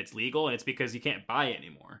 and it's legal, and it's because you can't buy it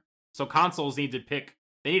anymore. So consoles need to pick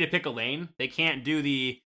a lane. They can't do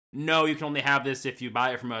no, you can only have this if you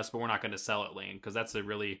buy it from us, but we're not going to sell it lane, because that's a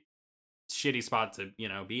really shitty spot to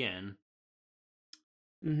be in.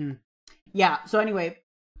 Mm-hmm. Yeah. So anyway,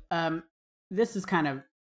 this is kind of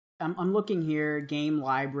I'm looking here, game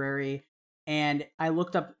library, and I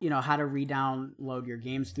looked up how to re-download your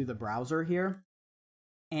games through the browser here,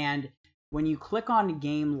 and when you click on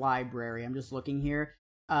game library, I'm just looking here.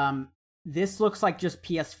 This looks like just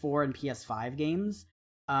PS4 and PS5 games.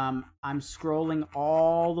 I'm scrolling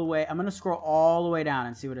all the way. I'm going to scroll all the way down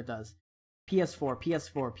and see what it does.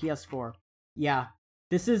 PS4. Yeah.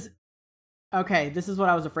 This is what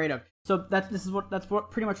I was afraid of. So that's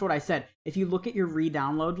pretty much what I said. If you look at your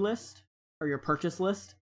re-download list or your purchase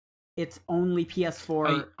list, it's only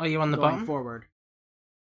PS4. Are you on the going bottom? Forward.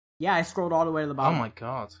 Yeah, I scrolled all the way to the bottom. Oh my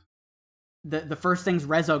god. The first thing's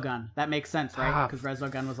Resogun. That makes sense, right? Because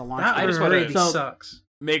Resogun was a launch. That really sucks.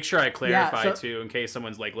 Make sure I clarify too, in case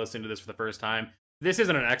someone's like listening to this for the first time. This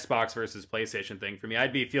isn't an Xbox versus PlayStation thing for me.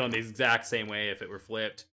 I'd be feeling the exact same way if it were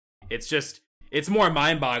flipped. It's more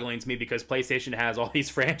mind-boggling to me because PlayStation has all these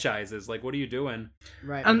franchises. Like, what are you doing?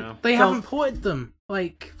 Right. And they haven't ported them.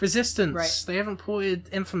 Like, Resistance. Right. They haven't ported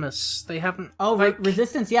Infamous. They haven't... Oh, like,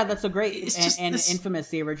 Resistance, yeah, that's a great... And Infamous,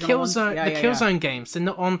 the original Killzone, ones. Killzone games, they're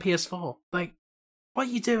not on PS4. Like, what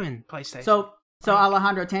are you doing, PlayStation? So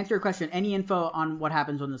Alejandro, to answer your question, any info on what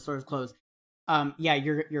happens when the stores close... yeah,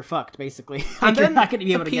 you're fucked, basically. And you're then not going to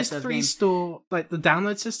be able to get those PS3 games. store, like, the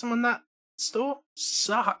download system on that store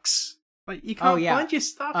sucks. Like, you can't find your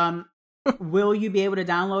stuff. Will you be able to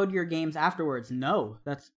download your games afterwards? No.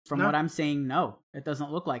 That's from what I'm saying, no. It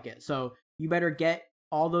doesn't look like it. So you better get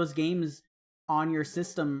all those games on your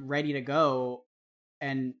system ready to go,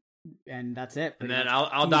 and that's it. And then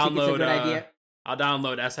I'll download I'll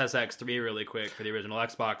download SSX 3 really quick for the original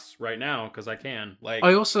Xbox right now because I can. Like,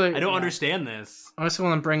 I don't understand this. I also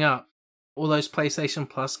want to bring up all those PlayStation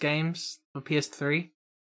Plus games for PS3.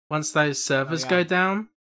 Once those servers go down,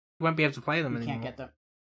 you won't be able to play them anymore. You can't get them.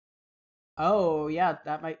 Oh, yeah,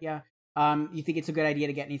 that might, yeah. You think it's a good idea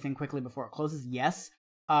to get anything quickly before it closes? Yes.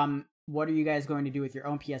 What are you guys going to do with your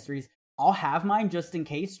own PS3s? I'll have mine just in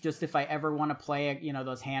case, just if I ever want to play,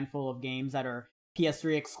 those handful of games that are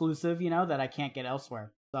PS3 exclusive, that I can't get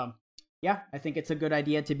elsewhere. So, yeah, I think it's a good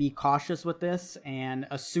idea to be cautious with this and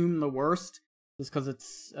assume the worst, just because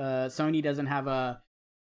it's Sony doesn't have a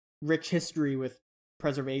rich history with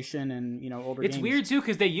preservation and older it's games. Weird too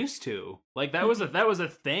because they used to, like, that was a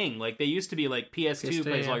thing. Like, they used to be like PS2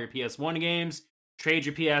 plays all your PS1 games, trade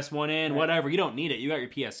your PS1 in, whatever. You don't need it, you got your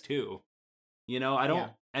PS2. I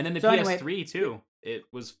don't. And then the PS3 too, it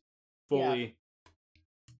was fully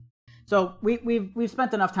So we've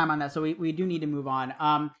spent enough time on that, so we do need to move on.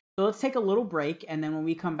 So let's take a little break, and then when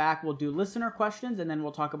we come back, we'll do listener questions, and then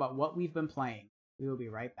we'll talk about what we've been playing. We will be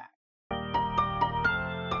right back.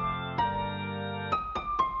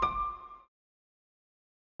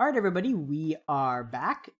 All right, everybody, we are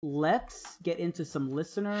back. Let's get into some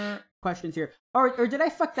listener questions here. Or did I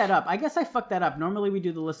fuck that up? I guess I fucked that up. Normally we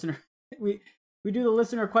do the listener we do the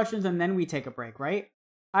listener questions and then we take a break, right?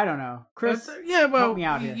 I don't know. Chris, help me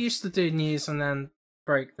out here. You used to do news and then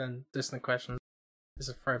break, then listener questions. It's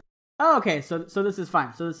a forever. Oh, okay. So this is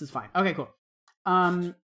fine. Okay, cool.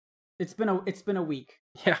 It's been a week.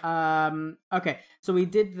 Yeah. Okay. So we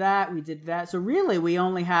did that. So really, we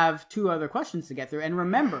only have 2 other questions to get through. And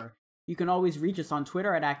remember, you can always reach us on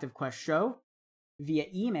Twitter at ActiveQuestShow, via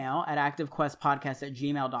email at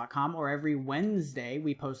activequestpodcast@gmail.com, or every Wednesday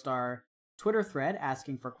we post our Twitter thread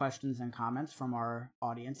asking for questions and comments from our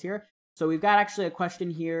audience here. So we've got actually a question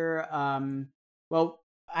here.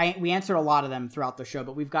 We answered a lot of them throughout the show,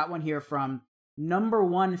 but we've got one here from number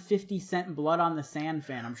 1 50 Cent Blood on the Sand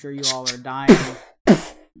fan. I'm sure you all are dying.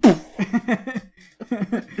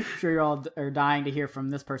 Sure you all are dying to hear from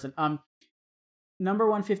this person. Number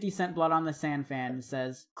 1 50 Cent Blood on the Sand fan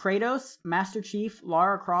says, Kratos, Master Chief,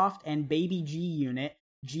 Lara Croft, and Baby G Unit,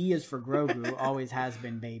 G is for Grogu, always has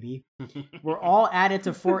been, baby, were all added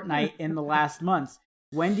to Fortnite in the last months.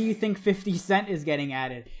 When do you think 50 Cent is getting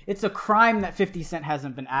added? It's a crime that 50 Cent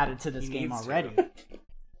hasn't been added to this game already.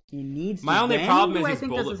 He needs to. My only problem is he's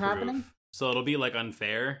bulletproof, so it'll be, like,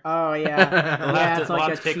 unfair. Oh, yeah. They'll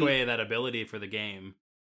have to take away that ability for the game.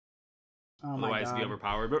 Oh, otherwise it'll be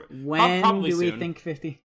overpowered. But when do we think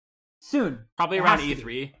 50? Soon. Probably around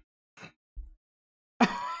E3.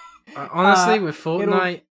 Honestly, with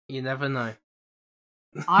Fortnite, you never know.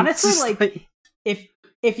 Honestly, like,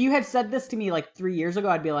 if you had said this to me, like, 3 years ago,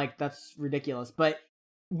 I'd be like, that's ridiculous. But,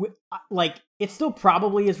 like, it still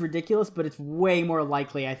probably is ridiculous, but it's way more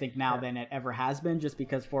likely, I think, now than it ever has been, just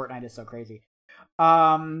because Fortnite is so crazy.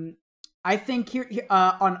 I think here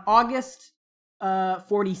on August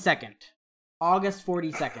 42nd,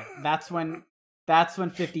 that's when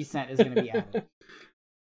 50 Cent is going to be added.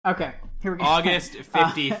 Okay, here we go. August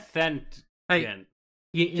 50th. Hey,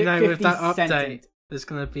 you know, with that update, there's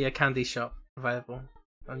going to be a candy shop available.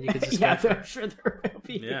 And you can just I'm sure there will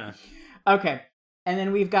be. Yeah. Okay, and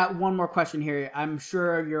then we've got one more question here. I'm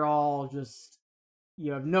sure you're all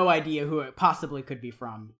you have no idea who it possibly could be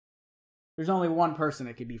from. There's only one person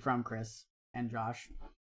it could be from, Chris and Josh.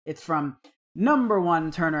 It's from number 1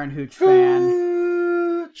 Turner and Hooch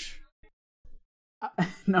fan.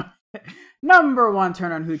 No. Number 1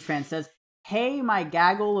 Turner and Hooch fan says, hey, my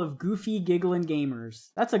gaggle of goofy gigglin'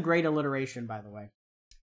 gamers. That's a great alliteration, by the way.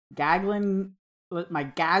 My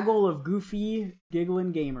gaggle of goofy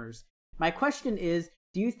gigglin' gamers. My question is,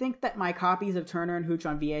 Do you think that my copies of Turner and Hooch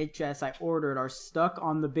on VHS I ordered are stuck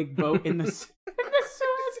on the big boat in the Suez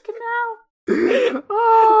Canal?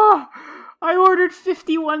 Oh, I ordered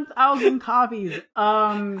 51,000 copies.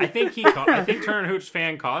 I think Turner and Hooch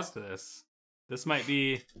fan caused this. This might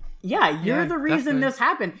be. Yeah, you're the reason definitely. this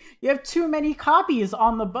happened. You have too many copies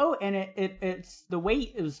on the boat, and it's the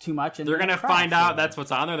weight was too much. And They're then gonna it crashed. find out that's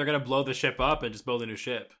what's on there. They're gonna blow the ship up and just build a new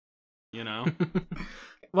ship. You know.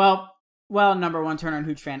 Well, number one Turner and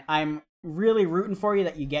Hooch fan, I'm really rooting for you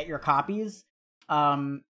that you get your copies.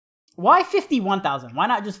 Why 51,000? Why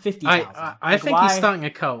not just 50,000? I think he's starting a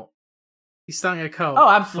cult. He's starting a cult. Oh,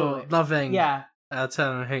 absolutely. For loving Yeah.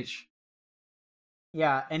 Turner and Hooch.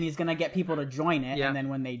 Yeah, and he's gonna get people to join it, and then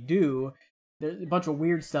when they do, there's a bunch of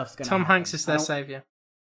weird stuff's gonna Tom happen. Hanks is their savior.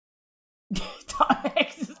 Tom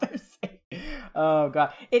Hanks is their savior. Oh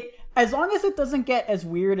god. As long as it doesn't get as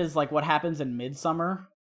weird as like what happens in Midsummer,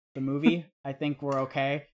 the movie, I think we're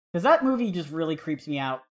okay. Because that movie just really creeps me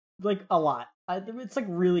out, like, a lot. It's like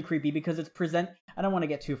really creepy because it's I don't want to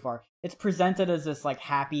get too far. It's presented as this like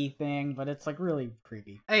happy thing, but it's like really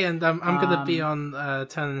creepy. Hey, and I'm gonna be on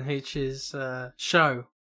Turner and Hooch's show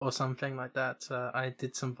or something like that. I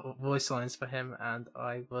did some voice lines for him, and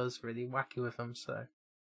I was really wacky with him, so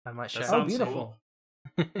I might share. Oh, beautiful!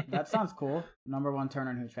 That sounds cool. Number one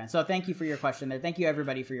Turner and Hooch fan. So thank you for your question there. Thank you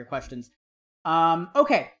everybody for your questions.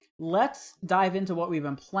 Okay, let's dive into what we've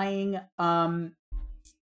been playing.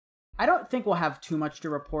 I don't think we'll have too much to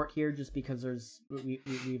report here just because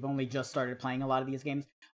we've only just started playing a lot of these games.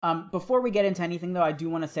 Before we get into anything, though, I do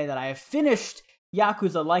want to say that I have finished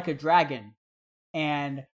Yakuza Like a Dragon.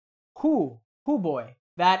 And, boy,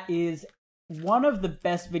 that is one of the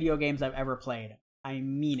best video games I've ever played. I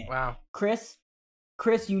mean it. Wow. Chris,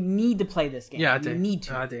 you need to play this game. Yeah, I do. You need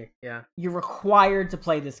to. I do, yeah. You're required to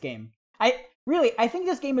play this game. I think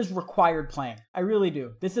this game is required playing. I really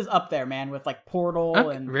do. This is up there, man, with like Portal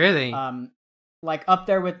and really, like up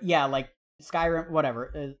there with like Skyrim,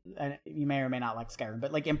 whatever. You may or may not like Skyrim,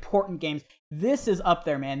 but like important games. This is up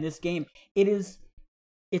there, man. This game, it's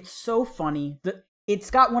so funny.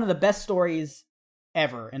 It's got one of the best stories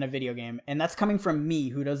ever in a video game, and that's coming from me,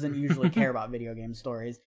 who doesn't usually care about video game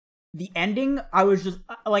stories. The ending, I was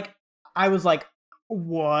like,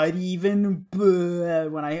 what even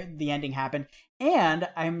when the ending happened. And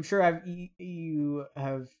I'm sure you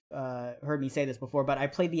have heard me say this before, but I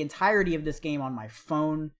played the entirety of this game on my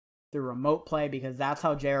phone through remote play because that's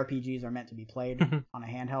how JRPGs are meant to be played on a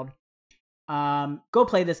handheld. Go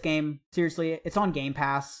play this game. Seriously, it's on Game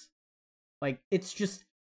Pass. Like, it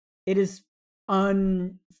is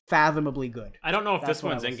unfathomably good. I don't know if this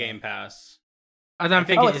one's in Game Pass. I don't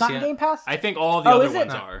think it's not in Game Pass? I think all the other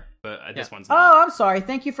ones are, but this one's not. Oh, I'm sorry.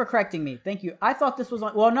 Thank you for correcting me. Thank you. I thought this was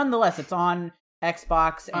on... Well, nonetheless, it's on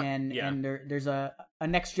Xbox, and there's a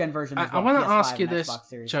next-gen version as well. I want to ask you this,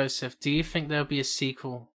 Joseph. Do you think there'll be a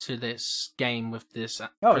sequel to this game with this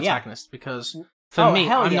protagonist? Yeah. Because for me,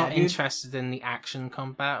 I'm not interested in the action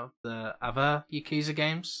combat of the other Yakuza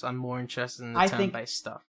games. I'm more interested in the turn-based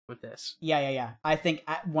stuff with this. Yeah. I think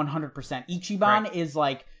 100%. Ichiban is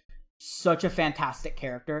like... such a fantastic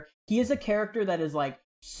character. He is a character that is like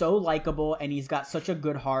so likable, and he's got such a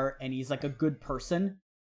good heart, and he's like a good person.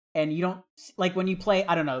 And you don't like when you play,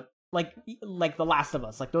 I don't know, like The Last of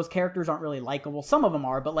Us, like those characters aren't really likable. Some of them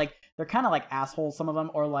are, but like they're kind of like assholes, some of them,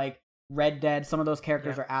 or like Red Dead, some of those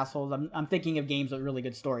characters are assholes. I'm thinking of games with really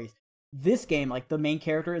good stories. This game, like the main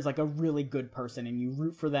character is like a really good person, and you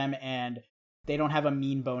root for them, and they don't have a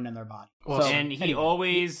mean bone in their body. Well, and he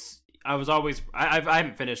always... I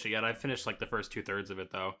haven't finished it yet. I've finished like the first 2/3 of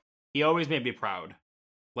it though. He always made me proud.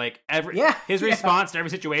 Like his response to every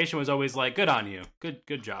situation was always like, "Good on you,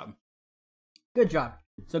 good job, good job."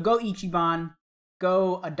 So go Ichiban,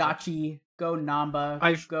 go Adachi, go Namba,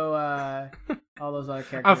 go all those other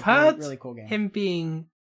characters. I've heard really cool game. Him being,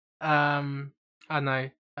 I don't know,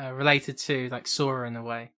 related to like Sora in a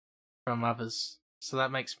way from others. So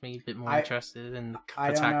that makes me a bit more interested in the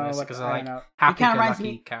protagonist because I like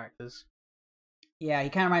happy-go-lucky characters. Yeah,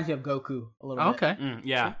 he kind of reminds me of Goku a little bit. Okay.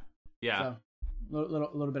 Yeah. So,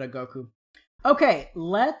 little bit of Goku. Okay,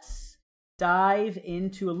 let's dive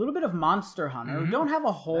into a little bit of Monster Hunter. We don't have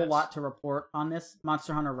a whole lot to report on this.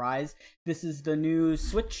 Monster Hunter Rise. This is the new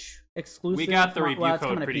Switch exclusive. We got the review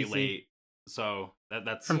code pretty late, so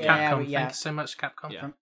that's from Capcom. Thank you so much, Capcom. Yeah.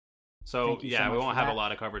 So we won't have a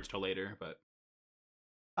lot of coverage till later, but.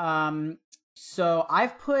 So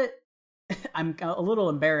I've put, I'm a little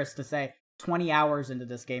embarrassed to say, 20 hours into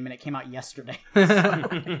this game, and it came out yesterday.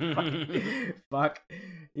 Fuck.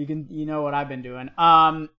 You know what I've been doing.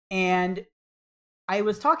 And I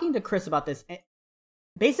was talking to Chris about this.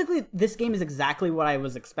 basically this game is exactly what I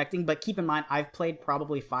was expecting, but keep in mind I've played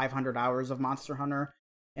probably 500 hours of Monster Hunter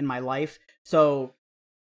in my life, so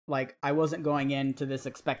like I wasn't going into this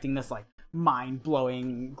expecting this like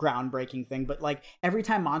mind-blowing, groundbreaking thing, but like every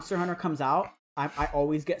time Monster Hunter comes out, I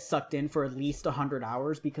always get sucked in for at least 100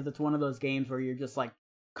 hours because it's one of those games where you're just like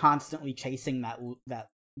constantly chasing that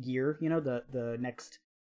gear, you know, the next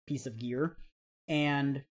piece of gear.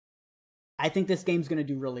 And I think this game's going to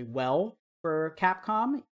do really well for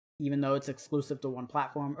Capcom, even though it's exclusive to one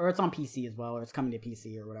platform, or it's on PC as well, or it's coming to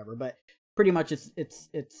PC or whatever, but pretty much it's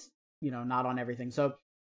you know, not on everything. So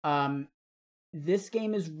this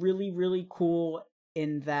game is really, really cool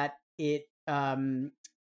in that it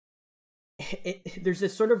there's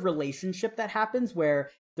this sort of relationship that happens where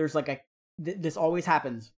there's like this always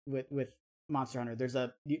happens with Monster Hunter. There's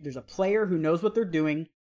a player who knows what they're doing,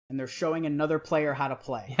 and they're showing another player how to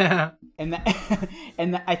play. Yeah. And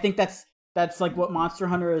I think that's like what Monster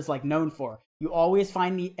Hunter is like known for. You always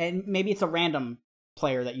find and maybe it's a random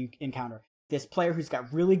player that you encounter. This player who's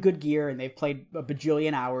got really good gear and they've played a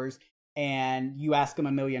bajillion hours, and you ask them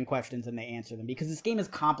a million questions and they answer them because this game is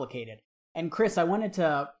complicated. And Chris, I wanted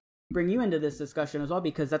to bring you into this discussion as well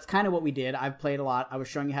because that's kind of what we did. I've played a lot. I was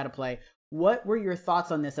showing you how to play. What were your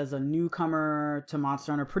thoughts on this as a newcomer to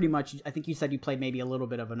Monster Hunter? Pretty much, I think you said you played maybe a little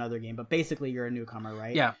bit of another game, but basically you're a newcomer,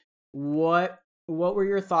 right? Yeah. What were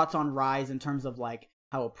your thoughts on Rise in terms of like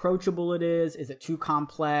how approachable it is? Is it too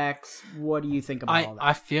complex? What do you think about all that?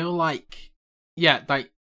 I feel like, yeah,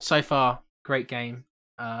 like so far, great game.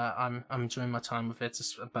 I'm enjoying my time with it,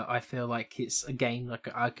 but I feel like it's a game like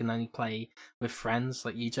I can only play with friends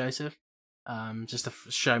like you, Joseph. Just to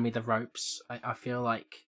show me the ropes. I feel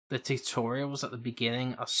like the tutorials at the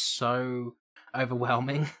beginning are so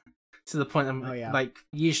overwhelming to the point of like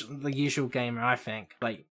the usual gamer. I think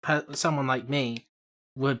like someone like me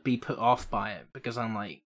would be put off by it because I'm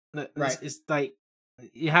like, it's like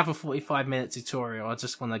you have a 45-minute tutorial. I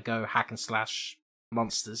just want to go hack and slash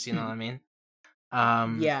monsters. You know what I mean?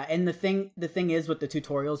 Yeah, and the thing is with the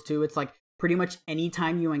tutorials too, it's like pretty much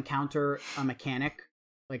anytime you encounter a mechanic,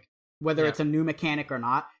 like whether it's a new mechanic or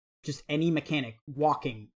not, just any mechanic,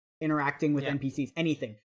 walking, interacting with NPCs,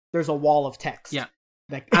 anything, there's a wall of text. Yeah,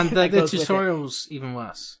 and the tutorial's even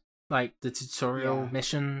worse. Like the tutorial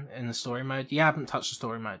mission in the story mode. You haven't touched the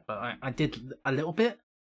story mode, but I did a little bit,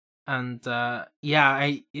 and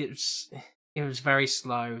it was very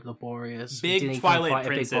slow, laborious. Big Twilight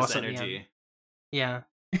Princess energy. Yeah.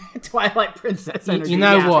 Twilight Princess energy. You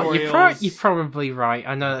know what? You're probably right.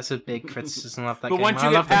 I know that's a big criticism of that game. But once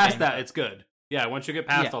you get past that, it's good. Yeah, once you get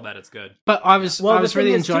past all that, it's good. But I was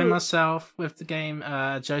really enjoying myself with the game.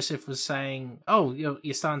 Joseph was saying, "Oh,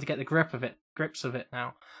 you're starting to get the grips of it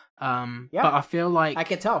now." But I feel like I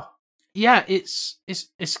could tell. Yeah,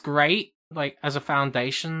 it's great, like as a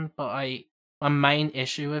foundation. But my main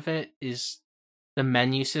issue with it is the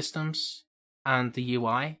menu systems and the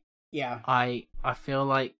UI. Yeah, I feel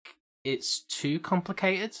like it's too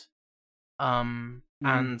complicated, and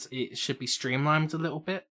it should be streamlined a little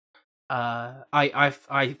bit. I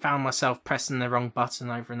found myself pressing the wrong button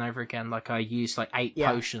over and over again. Like I used like 8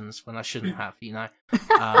 potions when I shouldn't have, you know.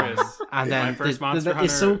 And then my first Monster Hunter,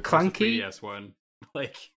 it's all clunky. 3DS one,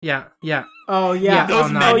 like yeah. Oh yeah,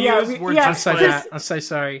 those menus were just I'm so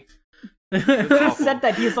sorry. Chris said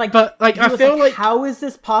that he's like, but like I feel like how is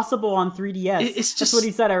this possible on 3DS? It's just that's what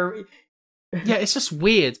he said. Yeah, it's just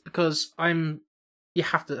weird because you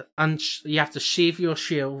have to sheathe your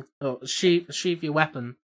shield or sheathe your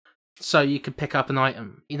weapon so you can pick up an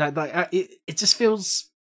item. You know, like it just feels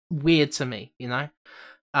weird to me. You know,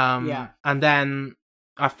 And then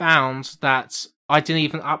I found that I didn't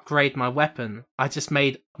even upgrade my weapon. I just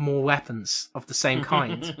made more weapons of the same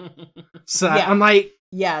kind. So I'm like.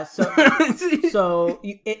 Yeah, so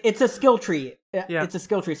it's a skill tree. It's a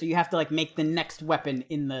skill tree, so you have to like make the next weapon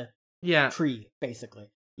in the tree, basically.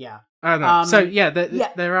 Yeah. I don't know. So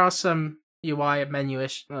there are some UI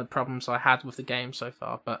menu-ish problems I had with the game so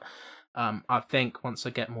far, but I think once I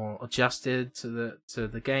get more adjusted to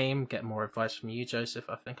the game, get more advice from you, Joseph,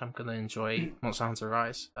 I think I'm gonna enjoy Monster Hunter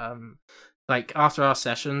Rise. Like after our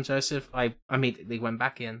session, Joseph, I immediately went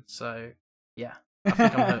back in. So yeah, I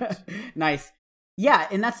think I'm hooked. Nice. Yeah,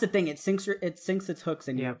 and that's the thing. It sinks its hooks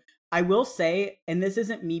in you. I will say, and this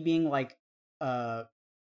isn't me being like an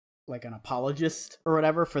apologist or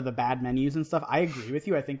whatever for the bad menus and stuff. I agree with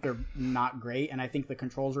you. I think they're not great, and I think the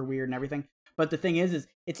controls are weird and everything. But the thing is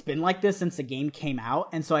it's been like this since the game came out,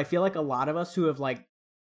 and so I feel like a lot of us who have like,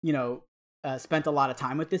 you know, spent a lot of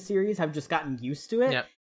time with this series have just gotten used to it,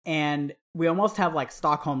 and we almost have like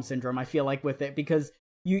Stockholm syndrome. I feel like with it because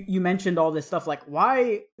you mentioned all this stuff like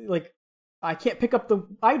why like. I can't pick up the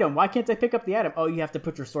item. Why can't I pick up the item? Oh, you have to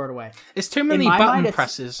put your sword away. It's too many button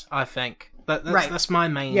presses, I think. That's my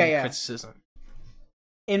main criticism.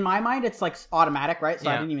 In my mind, it's like automatic, right? So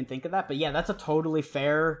I didn't even think of that. But yeah, that's a totally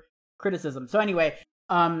fair criticism. So anyway,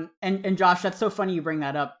 and Josh, that's so funny you bring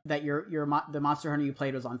that up. That the Monster Hunter you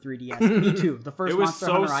played was on 3DS. Me too. The first Monster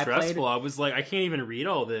Hunter I played. It was so stressful. I was like, I can't even read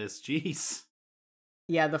all this. Jeez.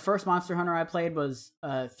 Yeah, the first Monster Hunter I played was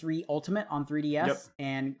 3 Ultimate on 3DS,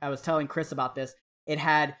 and I was telling Chris about this. It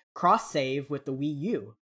had cross save with the Wii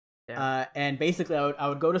U, and basically I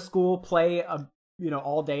would go to school, play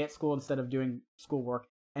all day at school instead of doing schoolwork,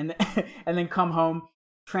 and then come home,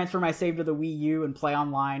 transfer my save to the Wii U, and play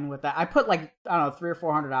online with that. I put 300 or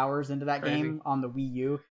 400 hours into that game on the Wii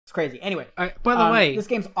U. It's crazy. Anyway, by the way, this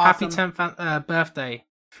game's awesome. Happy 10th birthday,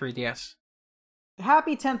 3DS.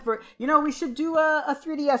 Happy 10th for we should do a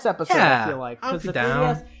 3DS episode. I feel like I'll be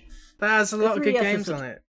down. 3DS, there's a lot of good games on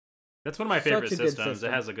it. That's one of my favorite systems.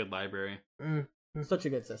 It has a good library. Such a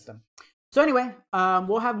good system. So anyway,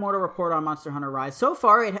 we'll have more to report on Monster Hunter Rise. So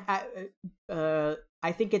far,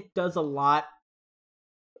 I think it does a lot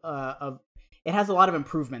it has a lot of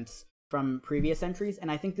improvements from previous entries,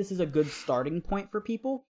 and I think this is a good starting point for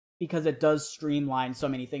people because it does streamline so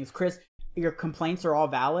many things. Chris, your complaints are all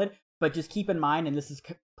valid. But just keep in mind, and this is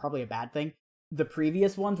probably a bad thing, the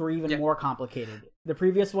previous ones were even more complicated. The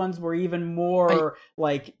previous ones were even more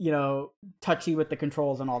touchy with the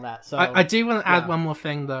controls and all that. So I do want to add one more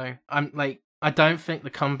thing though. I don't think the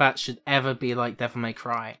combat should ever be like Devil May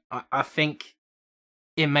Cry. I think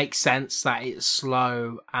it makes sense that it's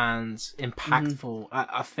slow and impactful.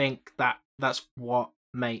 I think that's what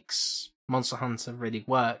makes Monster Hunter really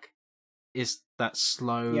work. Is that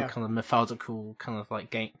slow, kind of methodical, kind of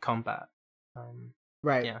like game combat.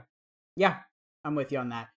 Right. Yeah, I'm with you on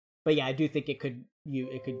that. But yeah, I do think it could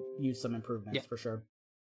use some improvements for sure.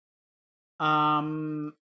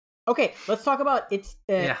 Okay, let's talk about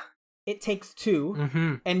It Takes Two.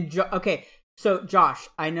 Mm-hmm. And so Josh,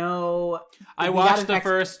 I know I watched the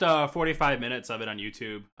first 45 minutes of it on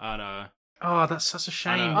YouTube on Oh, that's such a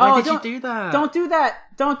shame. Why did you do that? Don't do that.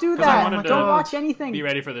 Don't do that. Don't watch anything. Be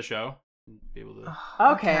ready for the show. Be able to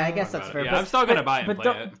okay, I guess that's fair. Yeah, I'm still gonna buy it and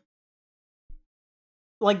play it.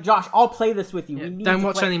 Like Josh, I'll play this with you. Yeah, don't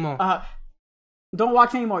watch anymore. Don't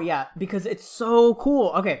watch anymore. Yeah, because it's so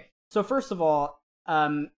cool. Okay, so first of all,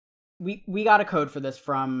 we got a code for this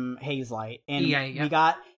from Hazelight, and we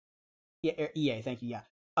got EA. Thank you.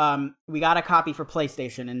 Yeah. We got a copy for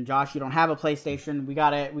PlayStation, and Josh, you don't have a PlayStation. We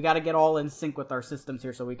gotta get all in sync with our systems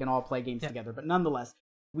here so we can all play games together. But nonetheless,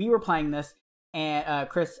 we were playing this. And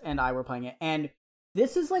Chris and I were playing it, and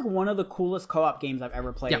this is like one of the coolest co-op games I've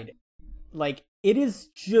ever played. Yeah. Like it is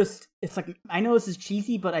just, it's like, I know this is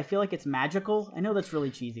cheesy, but I feel like it's magical. I know that's really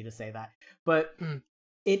cheesy to say that, but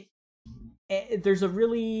there's a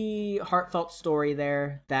really heartfelt story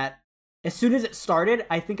there that as soon as it started,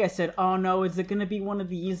 I think I said, "Oh no, is it going to be one of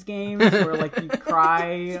these games where like you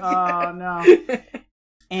cry?" Oh no.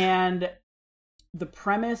 And the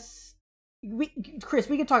premise. Chris,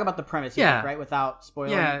 we can talk about the premise, right? Without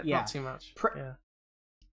spoiling. Yeah, not too much.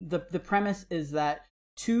 The premise is that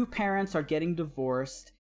 2 parents are getting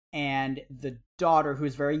divorced, and the daughter, who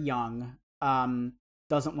is very young,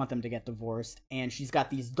 doesn't want them to get divorced, and she's got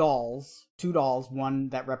these dolls, 2 dolls, one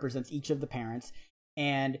that represents each of the parents,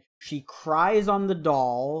 and she cries on the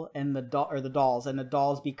doll, and the dolls, and the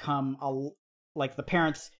dolls become like the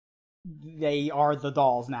parents. They are the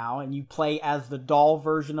dolls now, and you play as the doll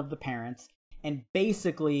version of the parents, and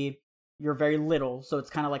basically you're very little, so it's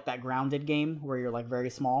kind of like that Grounded game where you're like very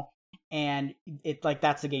small, and it like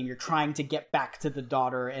that's the game you're trying to get back to the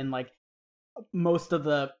daughter, and like most of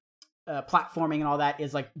the platforming and all that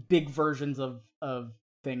is like big versions of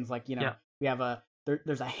things, like we have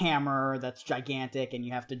there's a hammer that's gigantic, and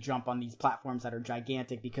you have to jump on these platforms that are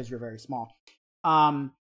gigantic because you're very small,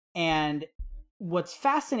 and what's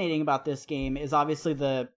fascinating about this game is obviously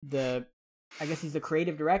the I guess he's the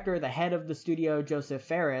creative director, the head of the studio, Joseph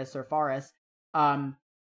Fares.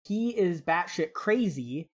 He is batshit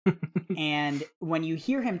crazy, and when you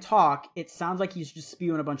hear him talk, it sounds like he's just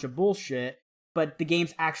spewing a bunch of bullshit, but the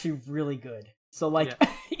game's actually really good. So like,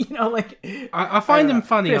 I find him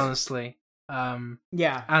funny, Chris, honestly. And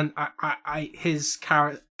I his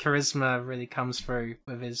charisma really comes through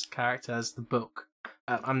with his character as the book.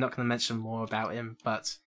 I'm not going to mention more about him,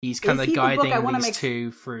 but he's kind of guiding these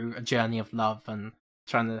 2 through a journey of love and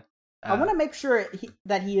trying to... I want to make sure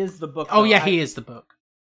that he is the book. Oh, yeah, he is the book.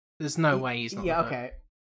 There's no way he's not the book.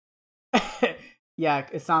 Okay. Yeah,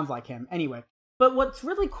 it sounds like him. Anyway, but what's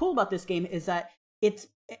really cool about this game is that it's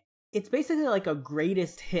basically like a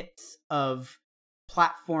greatest hits of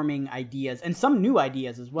platforming ideas and some new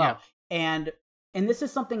ideas as well. Yeah. And this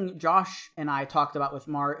is something Josh and I talked about with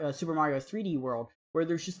Super Mario 3D World, where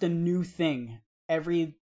there's just a new thing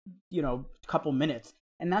every, couple minutes.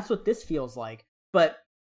 And that's what this feels like. But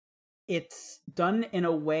it's done in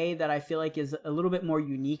a way that I feel like is a little bit more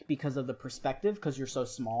unique because of the perspective, because you're so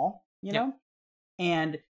small, you know?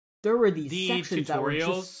 And there were these sections that were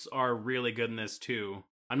tutorials are really good in this too.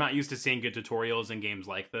 I'm not used to seeing good tutorials in games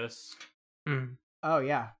like this. Mm. Oh,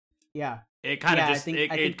 yeah. It kind of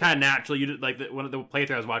it kind of naturally, one of the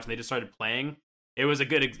playthrough I was watching, they just started playing. It's a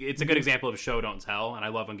good example of show don't tell, and I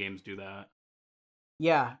love when games do that.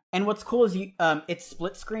 Yeah, and what's cool is it's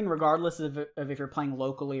split screen regardless of if you're playing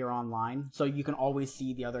locally or online, so you can always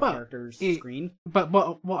see the other character's screen. But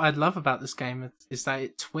what I love about this game is that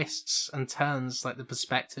it twists and turns like the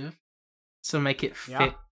perspective to make it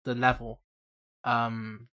fit the level.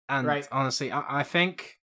 And honestly, I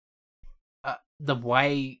think the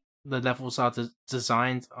way the levels are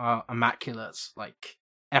designed are immaculate. Like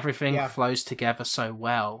everything flows together so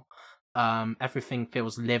well. Everything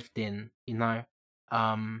feels lived in,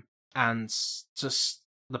 and just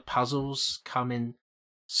the puzzles come in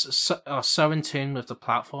are so in tune with the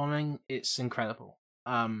platforming. It's incredible.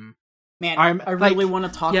 Man, I really want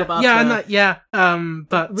to talk about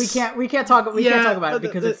but we can't talk about it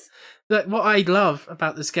because it's what I love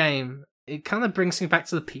about this game. It kind of brings me back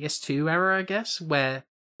to the PS2 era, I guess, where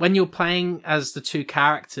when you're playing as the two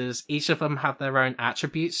characters, each of them have their own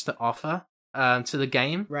attributes to offer to the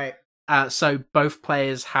game. Right. So both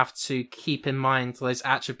players have to keep in mind those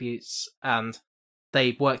attributes, and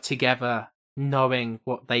they work together knowing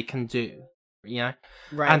what they can do, Right.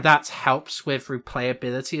 And that helps with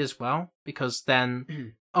replayability as well, because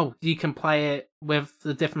then, you can play it with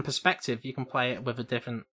a different perspective. You can play it with a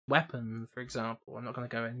different weapon, for example. I'm not going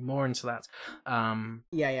to go any more into that.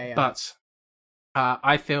 But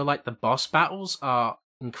I feel like the boss battles are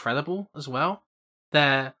incredible as well.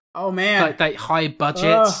 They're like high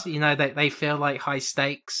budget, they feel like high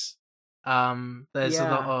stakes. There's a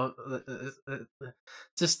lot of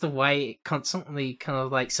just the way it constantly kind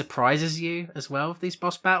of like surprises you as well with these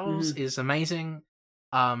boss battles is amazing.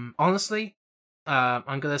 Honestly,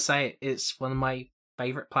 I'm gonna say it's one of my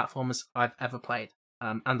favorite platformers I've ever played.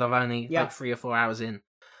 And I've only like 3 or 4 hours in.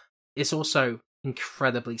 It's also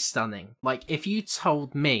incredibly stunning. Like if you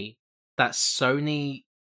told me that Sony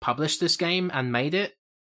published this game and made it,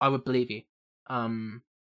 I would believe you.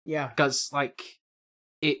 Because like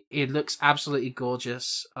it looks absolutely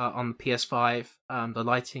gorgeous on the PS5. The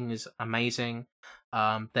lighting is amazing.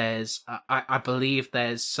 There's I believe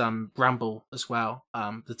there's some rumble as well.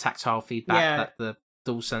 The tactile feedback that the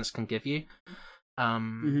DualSense can give you.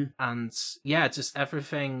 And just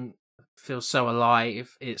everything feels so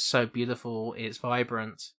alive. It's so beautiful. It's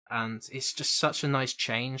vibrant, and it's just such a nice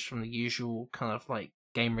change from the usual kind of like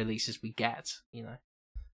game releases we get.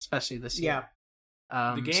 Especially this year.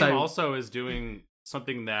 The game also is doing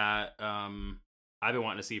something that I've been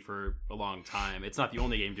wanting to see for a long time. It's not the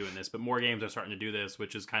only game doing this, but more games are starting to do this,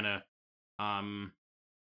 which is kind of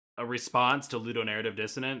a response to ludonarrative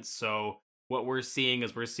dissonance. So what we're seeing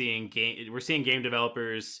is we're seeing game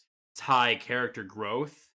developers tie character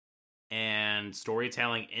growth and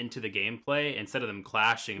storytelling into the gameplay instead of them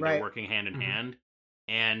clashing. They're working hand in hand.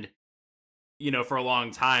 And for a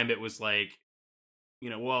long time it was like,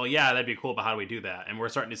 that'd be cool, but how do we do that? And we're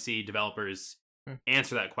starting to see developers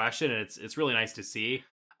answer that question, and it's really nice to see.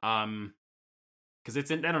 Because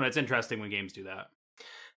it's interesting when games do that.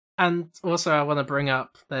 And also, I want to bring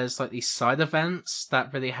up there's like these side events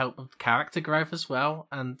that really help with character growth as well,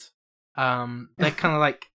 and they're kind of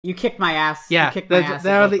like you kicked my ass. Yeah,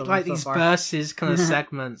 there are like these so versus kind of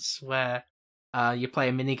segments where you play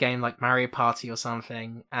a mini game like Mario Party or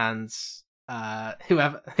something, and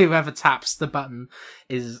whoever taps the button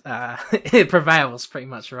is it prevails pretty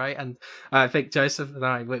much, right? And I think Joseph and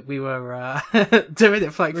I we were doing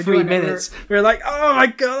it for like 3 minutes. We were like, oh my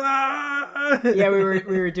god! We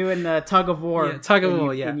were doing the tug of war. I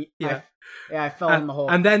fell in the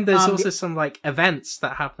hole. And then there's also some like events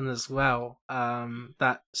that happen as well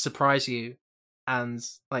that surprise you and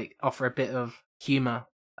like offer a bit of humor.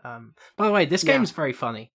 By the way, this game is very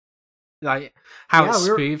funny. Like how it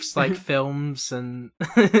spoofs like films and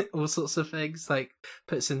all sorts of things, like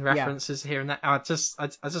puts in references here and there. I just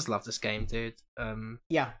love this game, dude.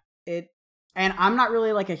 And I'm not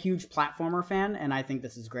really like a huge platformer fan, and I think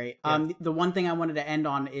this is great. The one thing I wanted to end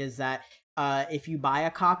on is that if you buy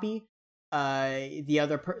a copy, the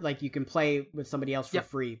other you can play with somebody else for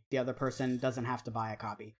free. The other person doesn't have to buy a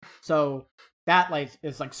copy. So that like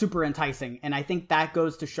is like super enticing, and I think that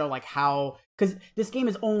goes to show like how, because this game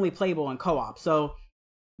is only playable in co-op. So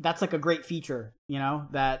that's like a great feature, you know,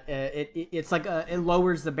 that it's like it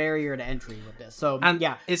lowers the barrier to entry with this. So and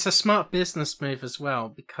yeah, it's a smart business move as well,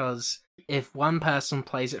 because if one person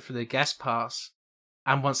plays it for the guest pass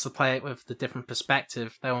and wants to play it with the different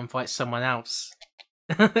perspective, they'll invite someone else.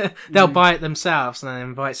 They'll buy it themselves and then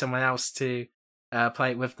invite someone else to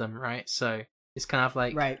play it with them, right? So it's kind of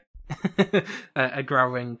like a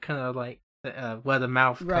growing kind of like word of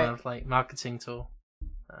mouth kind of like marketing tool.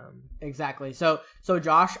 Exactly. So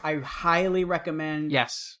Josh, I highly recommend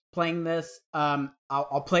playing this.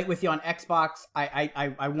 I'll play it with you on Xbox.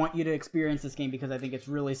 I want you to experience this game because I think it's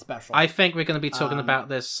really special. I think we're going to be talking about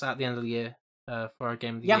this at the end of the year for our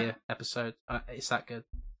Game of the Year episode. It's that good.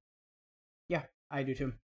 Yeah, I do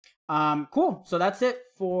too. Cool. So that's it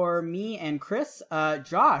for me and Chris.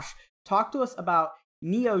 Josh, talk to us about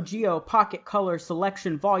Neo Geo Pocket Color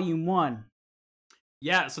Selection Volume 1.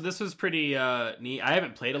 Yeah, so this was pretty neat. I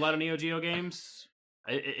haven't played a lot of Neo Geo games,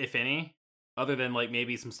 if any, other than like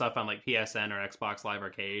maybe some stuff on like PSN or Xbox Live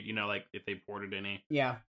Arcade, you know, like if they ported any.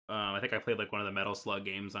 Yeah. I think I played like one of the Metal Slug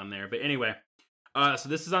games on there. But anyway, so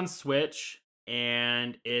this is on Switch,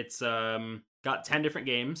 and it's got 10 different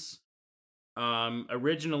games.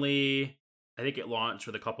 Originally, I think it launched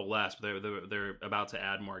with a couple less, but they're about to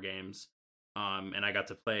add more games. And I got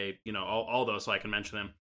to play, you know, all those, so I can mention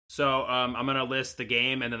them. So I'm going to list the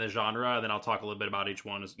game and then the genre, and then I'll talk a little bit about each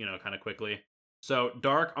one, you know, kind of quickly. So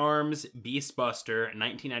Dark Arms Beast Buster,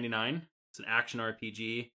 1999. It's an action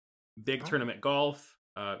RPG. Big Tournament Golf,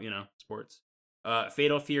 you know, sports.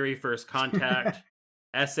 Fatal Fury First Contact.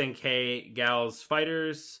 SNK Gals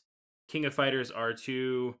Fighters. King of Fighters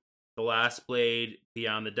R2. The Last Blade,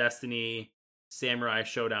 Beyond the Destiny. Samurai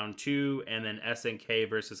Showdown 2. And then SNK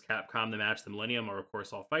versus Capcom, The Match, The Millennium, are of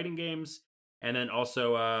course all fighting games. And then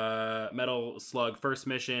also Metal Slug First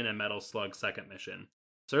Mission and Metal Slug Second Mission.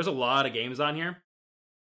 So there's a lot of games on here.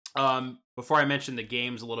 Before I mention the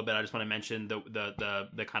games a little bit, I just want to mention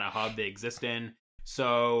the kind of hub they exist in.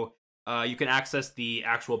 So you can access the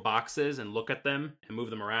actual boxes and look at them and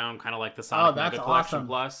move them around, kind of like the Sonic Mega Collection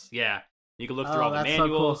Plus. Yeah, you can look through all the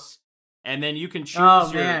manuals, so cool. And then you can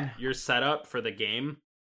choose your setup for the game.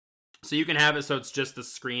 So you can have it so it's just the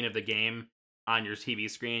screen of the game on your TV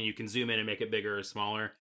screen. You can zoom in and make it bigger or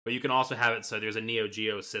smaller, but you can also have it so there's a Neo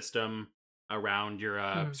Geo system around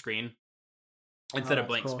your screen instead of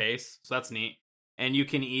blank space. So that's neat. And you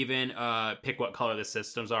can even pick what color the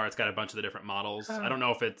systems are. It's got a bunch of the different models. I don't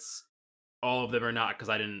know if it's all of them or not because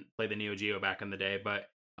I didn't play the Neo Geo back in the day, but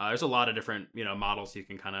there's a lot of different, you know, models you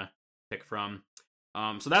can kind of pick from.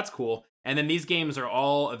 So that's cool. And then these games are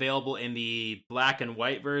all available in the black and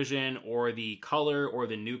white version or the color or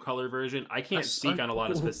the new color version. I can't speak on a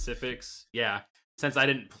lot of specifics. Yeah, since I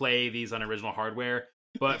didn't play these on original hardware.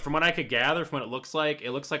 But from what I could gather from what it looks like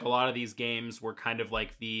a lot of these games were kind of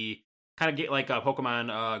like like a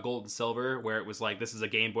Pokemon Gold and Silver, where it was like, this is a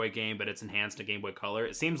Game Boy game, but it's enhanced to Game Boy Color.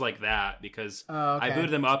 It seems like that because I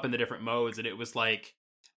booted them up in the different modes, and it was like,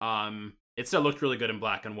 it still looked really good in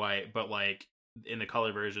black and white, but like, in the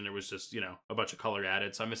color version, there was just, you know, a bunch of color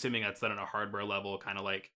added. So I'm assuming that's done on a hardware level, kind of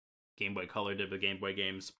like Game Boy Color did with Game Boy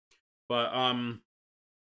games. But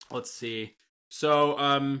let's see.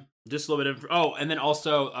 So just a little bit of and then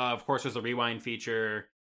also of course there's a rewind feature,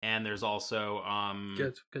 and there's also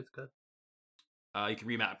good. You can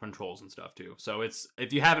remap controls and stuff too. So it's,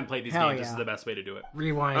 if you haven't played these games, this is the best way to do it.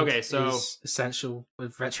 Rewind is essential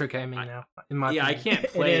with retro gaming now. In my opinion. I can't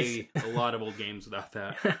play a lot of old games without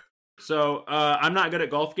that. So, I'm not good at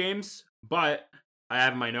golf games, but I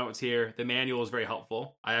have in my notes here, the manual is very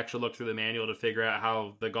helpful. I actually looked through the manual to figure out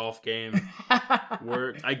how the golf game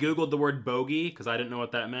worked. I Googled the word bogey, because I didn't know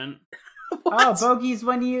what that meant. Bogey's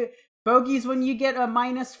when you get a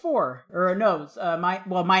 -4, or no,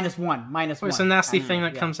 -1. It's a nasty thing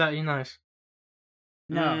that comes out your nose.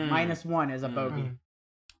 No, -1 is a bogey.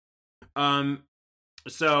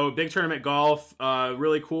 So Big Tournament Golf,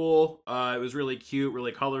 really cool. It was really cute,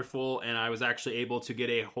 really colorful, and I was actually able to get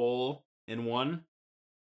a hole in one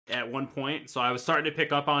at one point. So I was starting to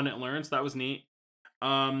pick up on it and learn, so that was neat.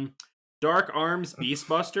 Dark Arms Beast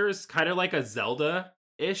Buster is kind of like a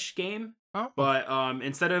Zelda-ish game, but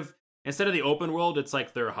instead of the open world, it's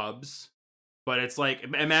like their hubs. But it's like,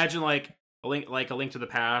 imagine like a Link to the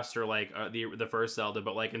Past, or like the first Zelda,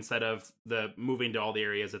 but like instead of the moving to all the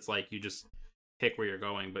areas, it's like you just pick where you're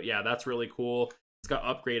going. But yeah, that's really cool. It's got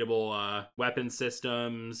upgradable weapon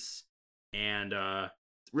systems, and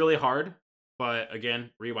it's really hard, but again,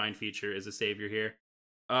 rewind feature is a savior here.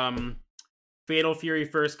 Fatal Fury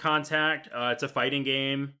First Contact, it's a fighting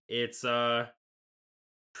game. It's I'm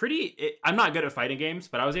not good at fighting games,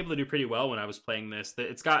 but I was able to do pretty well when I was playing this.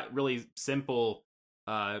 It's got really simple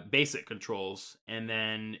basic controls, and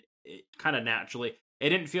then it kind of naturally. It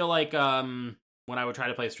didn't feel like when I would try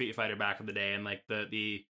to play Street Fighter back in the day, and like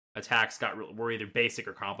the attacks were either basic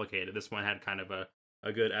or complicated. This one had kind of a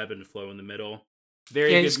good ebb and flow in the middle.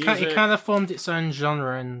 Very good music. It kind of formed its own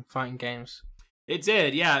genre in fighting games. It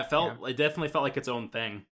did, yeah. It definitely felt like its own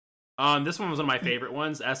thing. This one was one of my favorite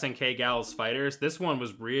ones, SNK Gals Fighters. This one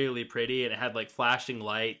was really pretty, and it had like flashing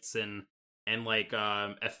lights and like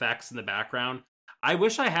effects in the background. I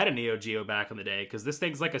wish I had a Neo Geo back in the day, because this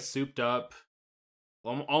thing's like a souped up,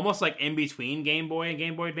 almost like in between Game Boy and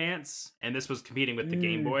Game Boy Advance, and this was competing with the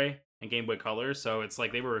Game Boy and Game Boy Color, so it's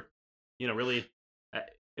like they were, really.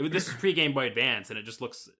 This is pre-Game Boy Advance, and it just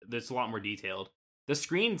looks, there's a lot more detailed. The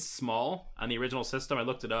screen's small on the original system. I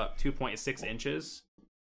looked it up, 2.6 inches.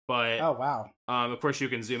 But oh wow! Of course, you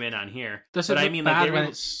can zoom in on here. Does it look bad when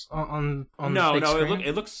it's on no, big no, screen?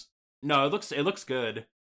 It looks good.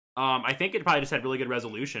 I think it probably just had really good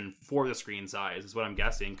resolution for the screen size, is what I'm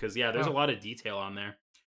guessing. Because there's a lot of detail on there.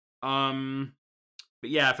 But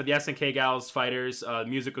yeah, for the SNK Gals Fighters,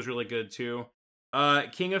 music was really good too.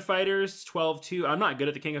 King of Fighters 12-2. I'm not good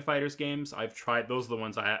at the King of Fighters games. I've tried, those are the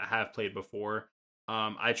ones I have played before.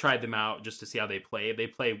 I tried them out just to see how they play. They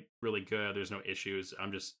play really good. There's no issues.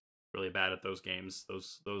 I'm just really bad at those games.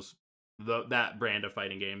 That brand of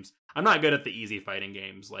fighting games. I'm not good at the easy fighting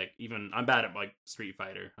games. Like, even I'm bad at like Street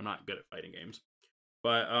Fighter. I'm not good at fighting games.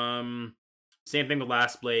 But same thing with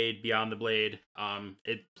Last Blade, Beyond the Blade.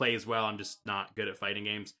 It plays well. I'm just not good at fighting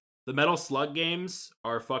games. The Metal Slug games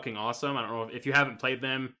are fucking awesome. I don't know if you haven't played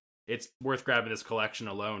them, it's worth grabbing this collection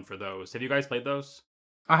alone for those. Have you guys played those?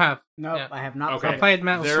 I have. No, yeah. I have not. Okay. I played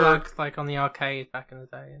Metal Slug like on the arcade back in the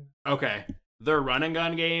day. Okay. They're run and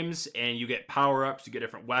gun games, and you get power-ups, you get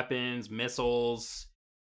different weapons, missiles.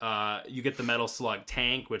 You get the Metal Slug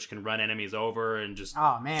tank, which can run enemies over and just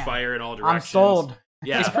fire in all directions. I'm sold.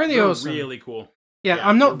 Yeah, it's pretty awesome. Really cool. Yeah,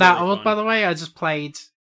 I'm not that really old, fun. by the way. I just played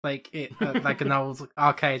like it like an old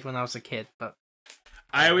arcade when I was a kid. But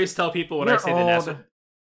I always tell people when You're I say old. the NES.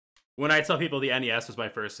 When I tell people the NES was my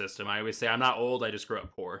first system, I always say I'm not old. I just grew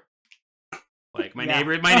up poor. Like my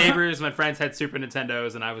neighbors, my friends had Super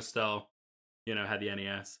Nintendos, and I was still, had the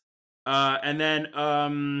NES. And then,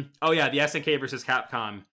 the SNK versus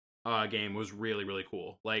Capcom game was really, really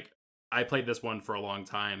cool. Like, I played this one for a long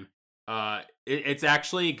time. It's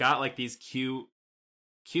actually got like these cute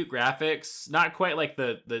graphics, not quite like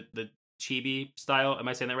the chibi style. Am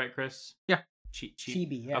I saying that right, Chris? Yeah.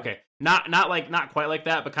 Chibi, yeah. Okay, not quite like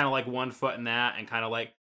that, but kind of like 1 foot in that, and kind of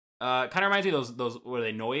like, kind of reminds me of those what are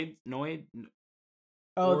they, Noid?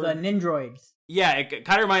 Oh, the Nindroids. Yeah, it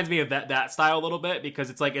kind of reminds me of that style a little bit, because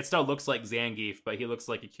it's like, it still looks like Zangief, but he looks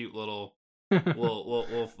like a cute little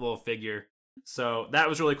figure. So that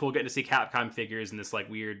was really cool, getting to see Capcom figures in this like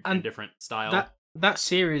weird and different style. That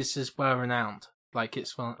series is well renowned. Like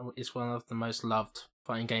it's one of the most loved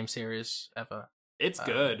fighting game series ever. It's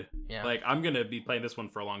good. Yeah. Like, I'm going to be playing this one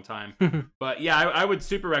for a long time. But yeah, I would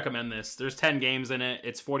super recommend this. There's 10 games in it.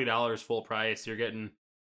 It's $40 full price. You're getting,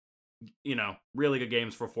 really good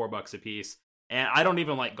games for $4 a piece. And I don't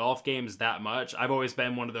even like golf games that much. I've always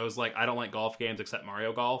been one of those, like, I don't like golf games except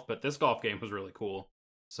Mario Golf. But this golf game was really cool.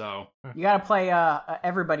 So you got to play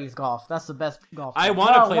Everybody's Golf. That's the best golf game. I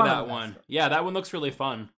want to play that one. Yeah, that one looks really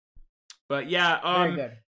fun. But yeah, very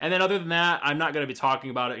good. And then other than that, I'm not going to be talking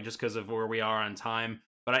about it just because of where we are on time.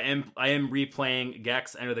 But I am replaying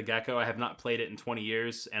Gex Enter the Gecko. I have not played it in 20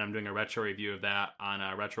 years, and I'm doing a retro review of that on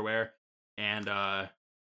RetroWare. And I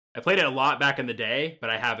played it a lot back in the day, but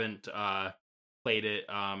I haven't played it,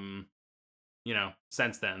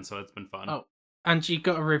 since then. So it's been fun. Oh, and you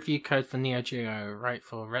got a review code for Neo Geo, right,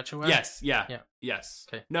 for RetroWare? Yes. Yeah. Yes.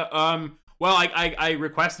 Okay. No. Well, I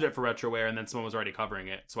requested it for RetroWare, and then someone was already covering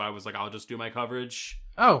it, so I was like, I'll just do my coverage.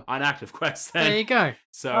 On Active Quest. Then. There you go.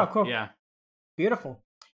 So cool. Yeah, beautiful,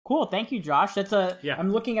 cool. Thank you, Josh. That's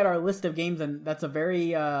I'm looking at our list of games, and that's a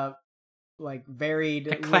very varied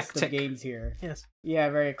eclectic list of games here. Yes. Yeah,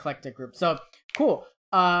 very eclectic group. So cool.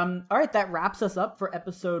 All right, that wraps us up for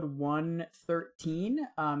episode 113.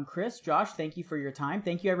 Chris, Josh, thank you for your time.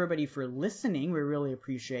 Thank you everybody for listening. We really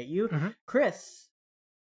appreciate you. Mm-hmm. Chris,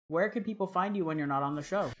 where can people find you when you're not on the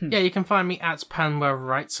show? Yeah, you can find me at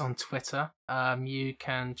PanwellWrites on Twitter. You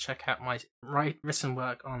can check out my written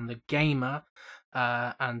work on The Gamer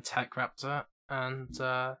and Tech Raptor and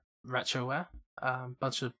RetroWare.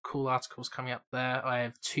 Bunch of cool articles coming up there. I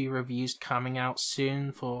have 2 reviews coming out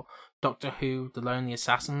soon for Doctor Who, The Lonely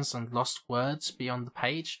Assassins, and Lost Words Beyond the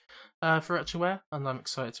Page for RetroWare, and I'm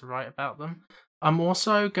excited to write about them. I'm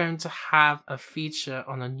also going to have a feature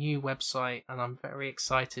on a new website, and I'm very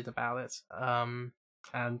excited about it.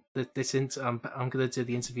 And I'm gonna do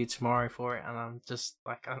the interview tomorrow for it, and I'm just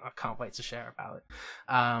like I can't wait to share about it.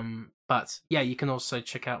 But yeah, you can also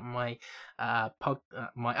check out my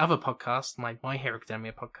my other podcast, my Hero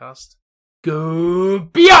Academia podcast, Go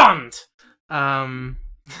Beyond. And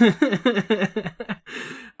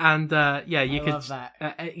yeah, you can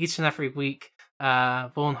each and every week.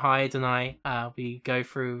 Vaughn Hyde and I we go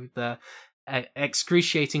through the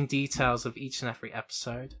excruciating details of each and every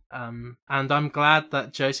episode. And I'm glad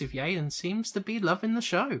that Joseph Yaden seems to be loving the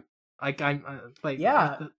show. I'm like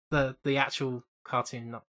the actual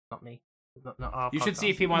cartoon, not me. Not our You podcast. should see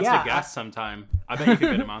if he wants to guest sometime. I bet you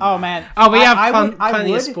could get him on. Oh man! Oh, we have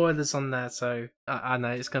plenty of spoilers on there, so I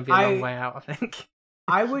know it's going to be a long way out. I think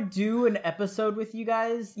I would do an episode with you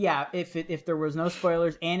guys. Yeah, if there was no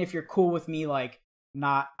spoilers, and if you're cool with me, like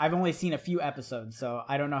I've only seen a few episodes, so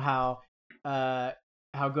I don't know how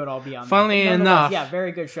good I'll be on. Funnily enough, yeah,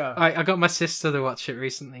 very good show. I got my sister to watch it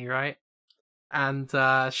recently, right? And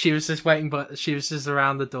she was just waiting, but she was just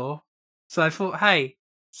around the door. So I thought, hey,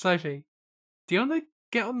 Sophie, do you want to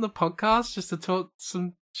get on the podcast just to talk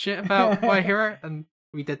some shit about My Hero? And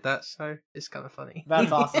we did that, so it's kind of funny.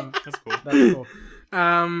 That's awesome. That's cool. That's cool.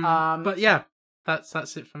 But yeah, that's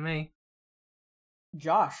it for me.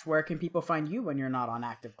 Josh, where can people find you when you're not on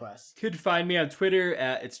Active Quest? You could find me on Twitter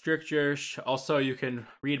at itsdrickjersh. Also, you can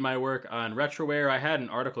read my work on RetroWare. I had an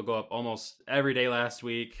article go up almost every day last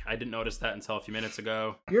week. I didn't notice that until a few minutes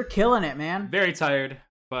ago. You're killing it, man. Very tired,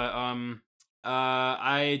 but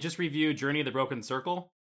I just reviewed Journey of the Broken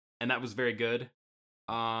Circle, and that was very good.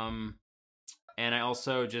 And I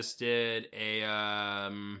also just did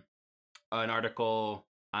an article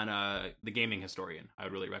on The Gaming Historian. I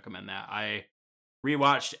would really recommend that. I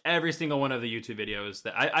rewatched every single one of the YouTube videos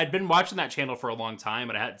that I'd been watching that channel for a long time,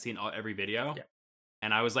 but I hadn't seen every video. Yeah.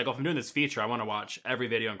 And I was like, if I'm doing this feature, I want to watch every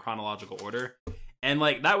video in chronological order. And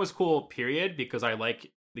like, that was cool, period, because I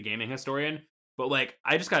like The Gaming Historian. But like,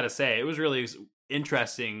 I just gotta say, it was really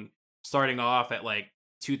interesting starting off at like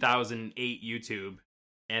 2008 YouTube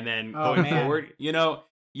and then going forward. You know,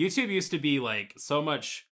 YouTube used to be like so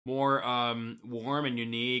much more warm and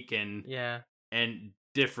unique and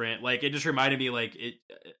different. Like, it just reminded me like it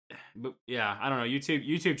but yeah, I don't know,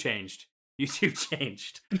 YouTube changed. YouTube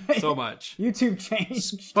changed so much. YouTube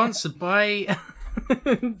changed. Sponsored by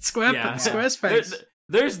Squarespace.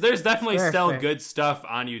 There's definitely still good stuff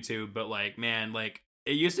on YouTube, but like, man, like,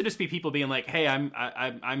 it used to just be people being like, hey,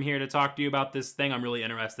 I'm here to talk to you about this thing I'm really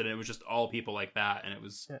interested in. It was just all people like that, and it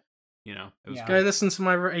was you know, it was Go listen to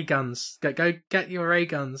my ray guns. Go get your ray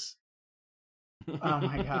guns. Oh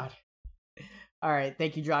my god. All right,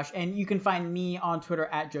 thank you, Josh. And you can find me on Twitter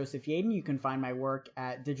at Joseph Yaden. You can find my work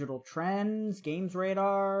at Digital Trends, Games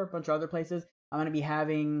Radar, a bunch of other places. I'm going to be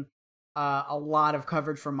having a lot of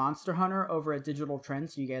coverage for Monster Hunter over at Digital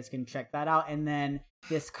Trends, so you guys can check that out. And then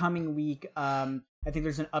this coming week, I think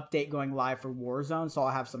there's an update going live for Warzone, so I'll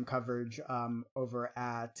have some coverage over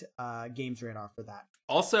at Games Radar for that.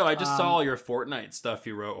 Also, I just saw all your Fortnite stuff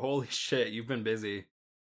you wrote. Holy shit, you've been busy.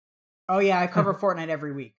 Oh yeah, I cover Fortnite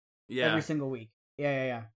every week. Yeah. Every single week.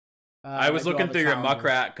 Yeah. I was looking through your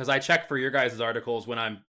Muckrat because I check for your guys' articles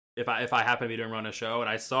when if I happen to be doing run a show, and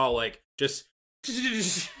I saw like just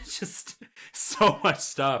so much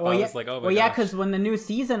stuff. I was like, oh my gosh. Because when the new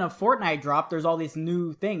season of Fortnite dropped, there's all these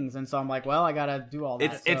new things, and so I'm like, well, I gotta do all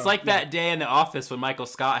that. It's like that day in the office when Michael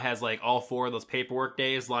Scott has like all 4 of those paperwork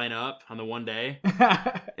days line up on the one day.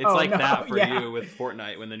 It's that for you with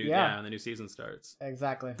Fortnite when the new season starts.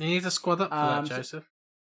 Exactly. You need to squad up for that, Joseph.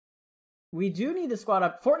 We do need to squad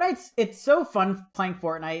up. It's so fun playing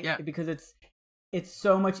Fortnite because it's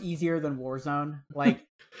so much easier than Warzone. Like,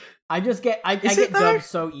 I get dubbed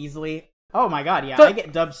so easily. Oh my god, yeah, I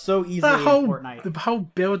get dubbed so easily in Fortnite. The whole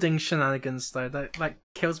building shenanigans though, that like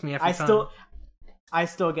kills me every time. I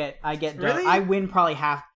get dubbed. Really? I win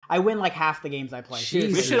like half the games I play.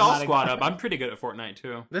 Jeez. We should all squad up. I'm pretty good at Fortnite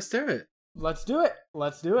too. Let's do it. Let's do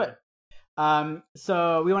it.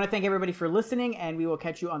 So we want to thank everybody for listening, and we will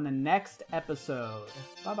catch you on the next episode.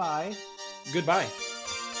 Bye-bye. Goodbye.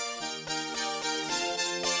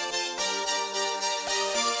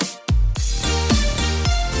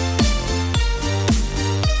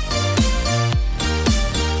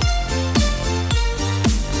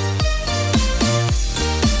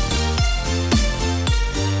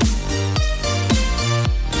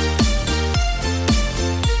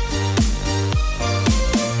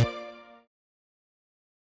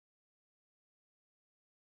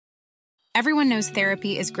 Everyone knows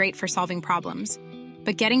therapy is great for solving problems,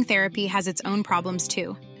 but getting therapy has its own problems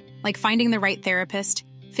too, like finding the right therapist,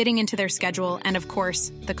 fitting into their schedule, and of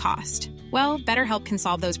course, the cost. Well, BetterHelp can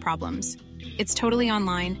solve those problems. It's totally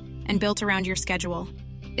online and built around your schedule.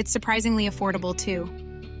 It's surprisingly affordable, too.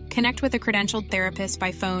 Connect with a credentialed therapist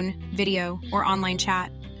by phone, video, or online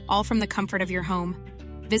chat, all from the comfort of your home.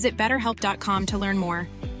 Visit BetterHelp.com to learn more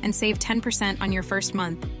and save 10% on your first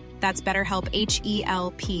month. That's BetterHelp,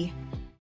 H-E-L-P.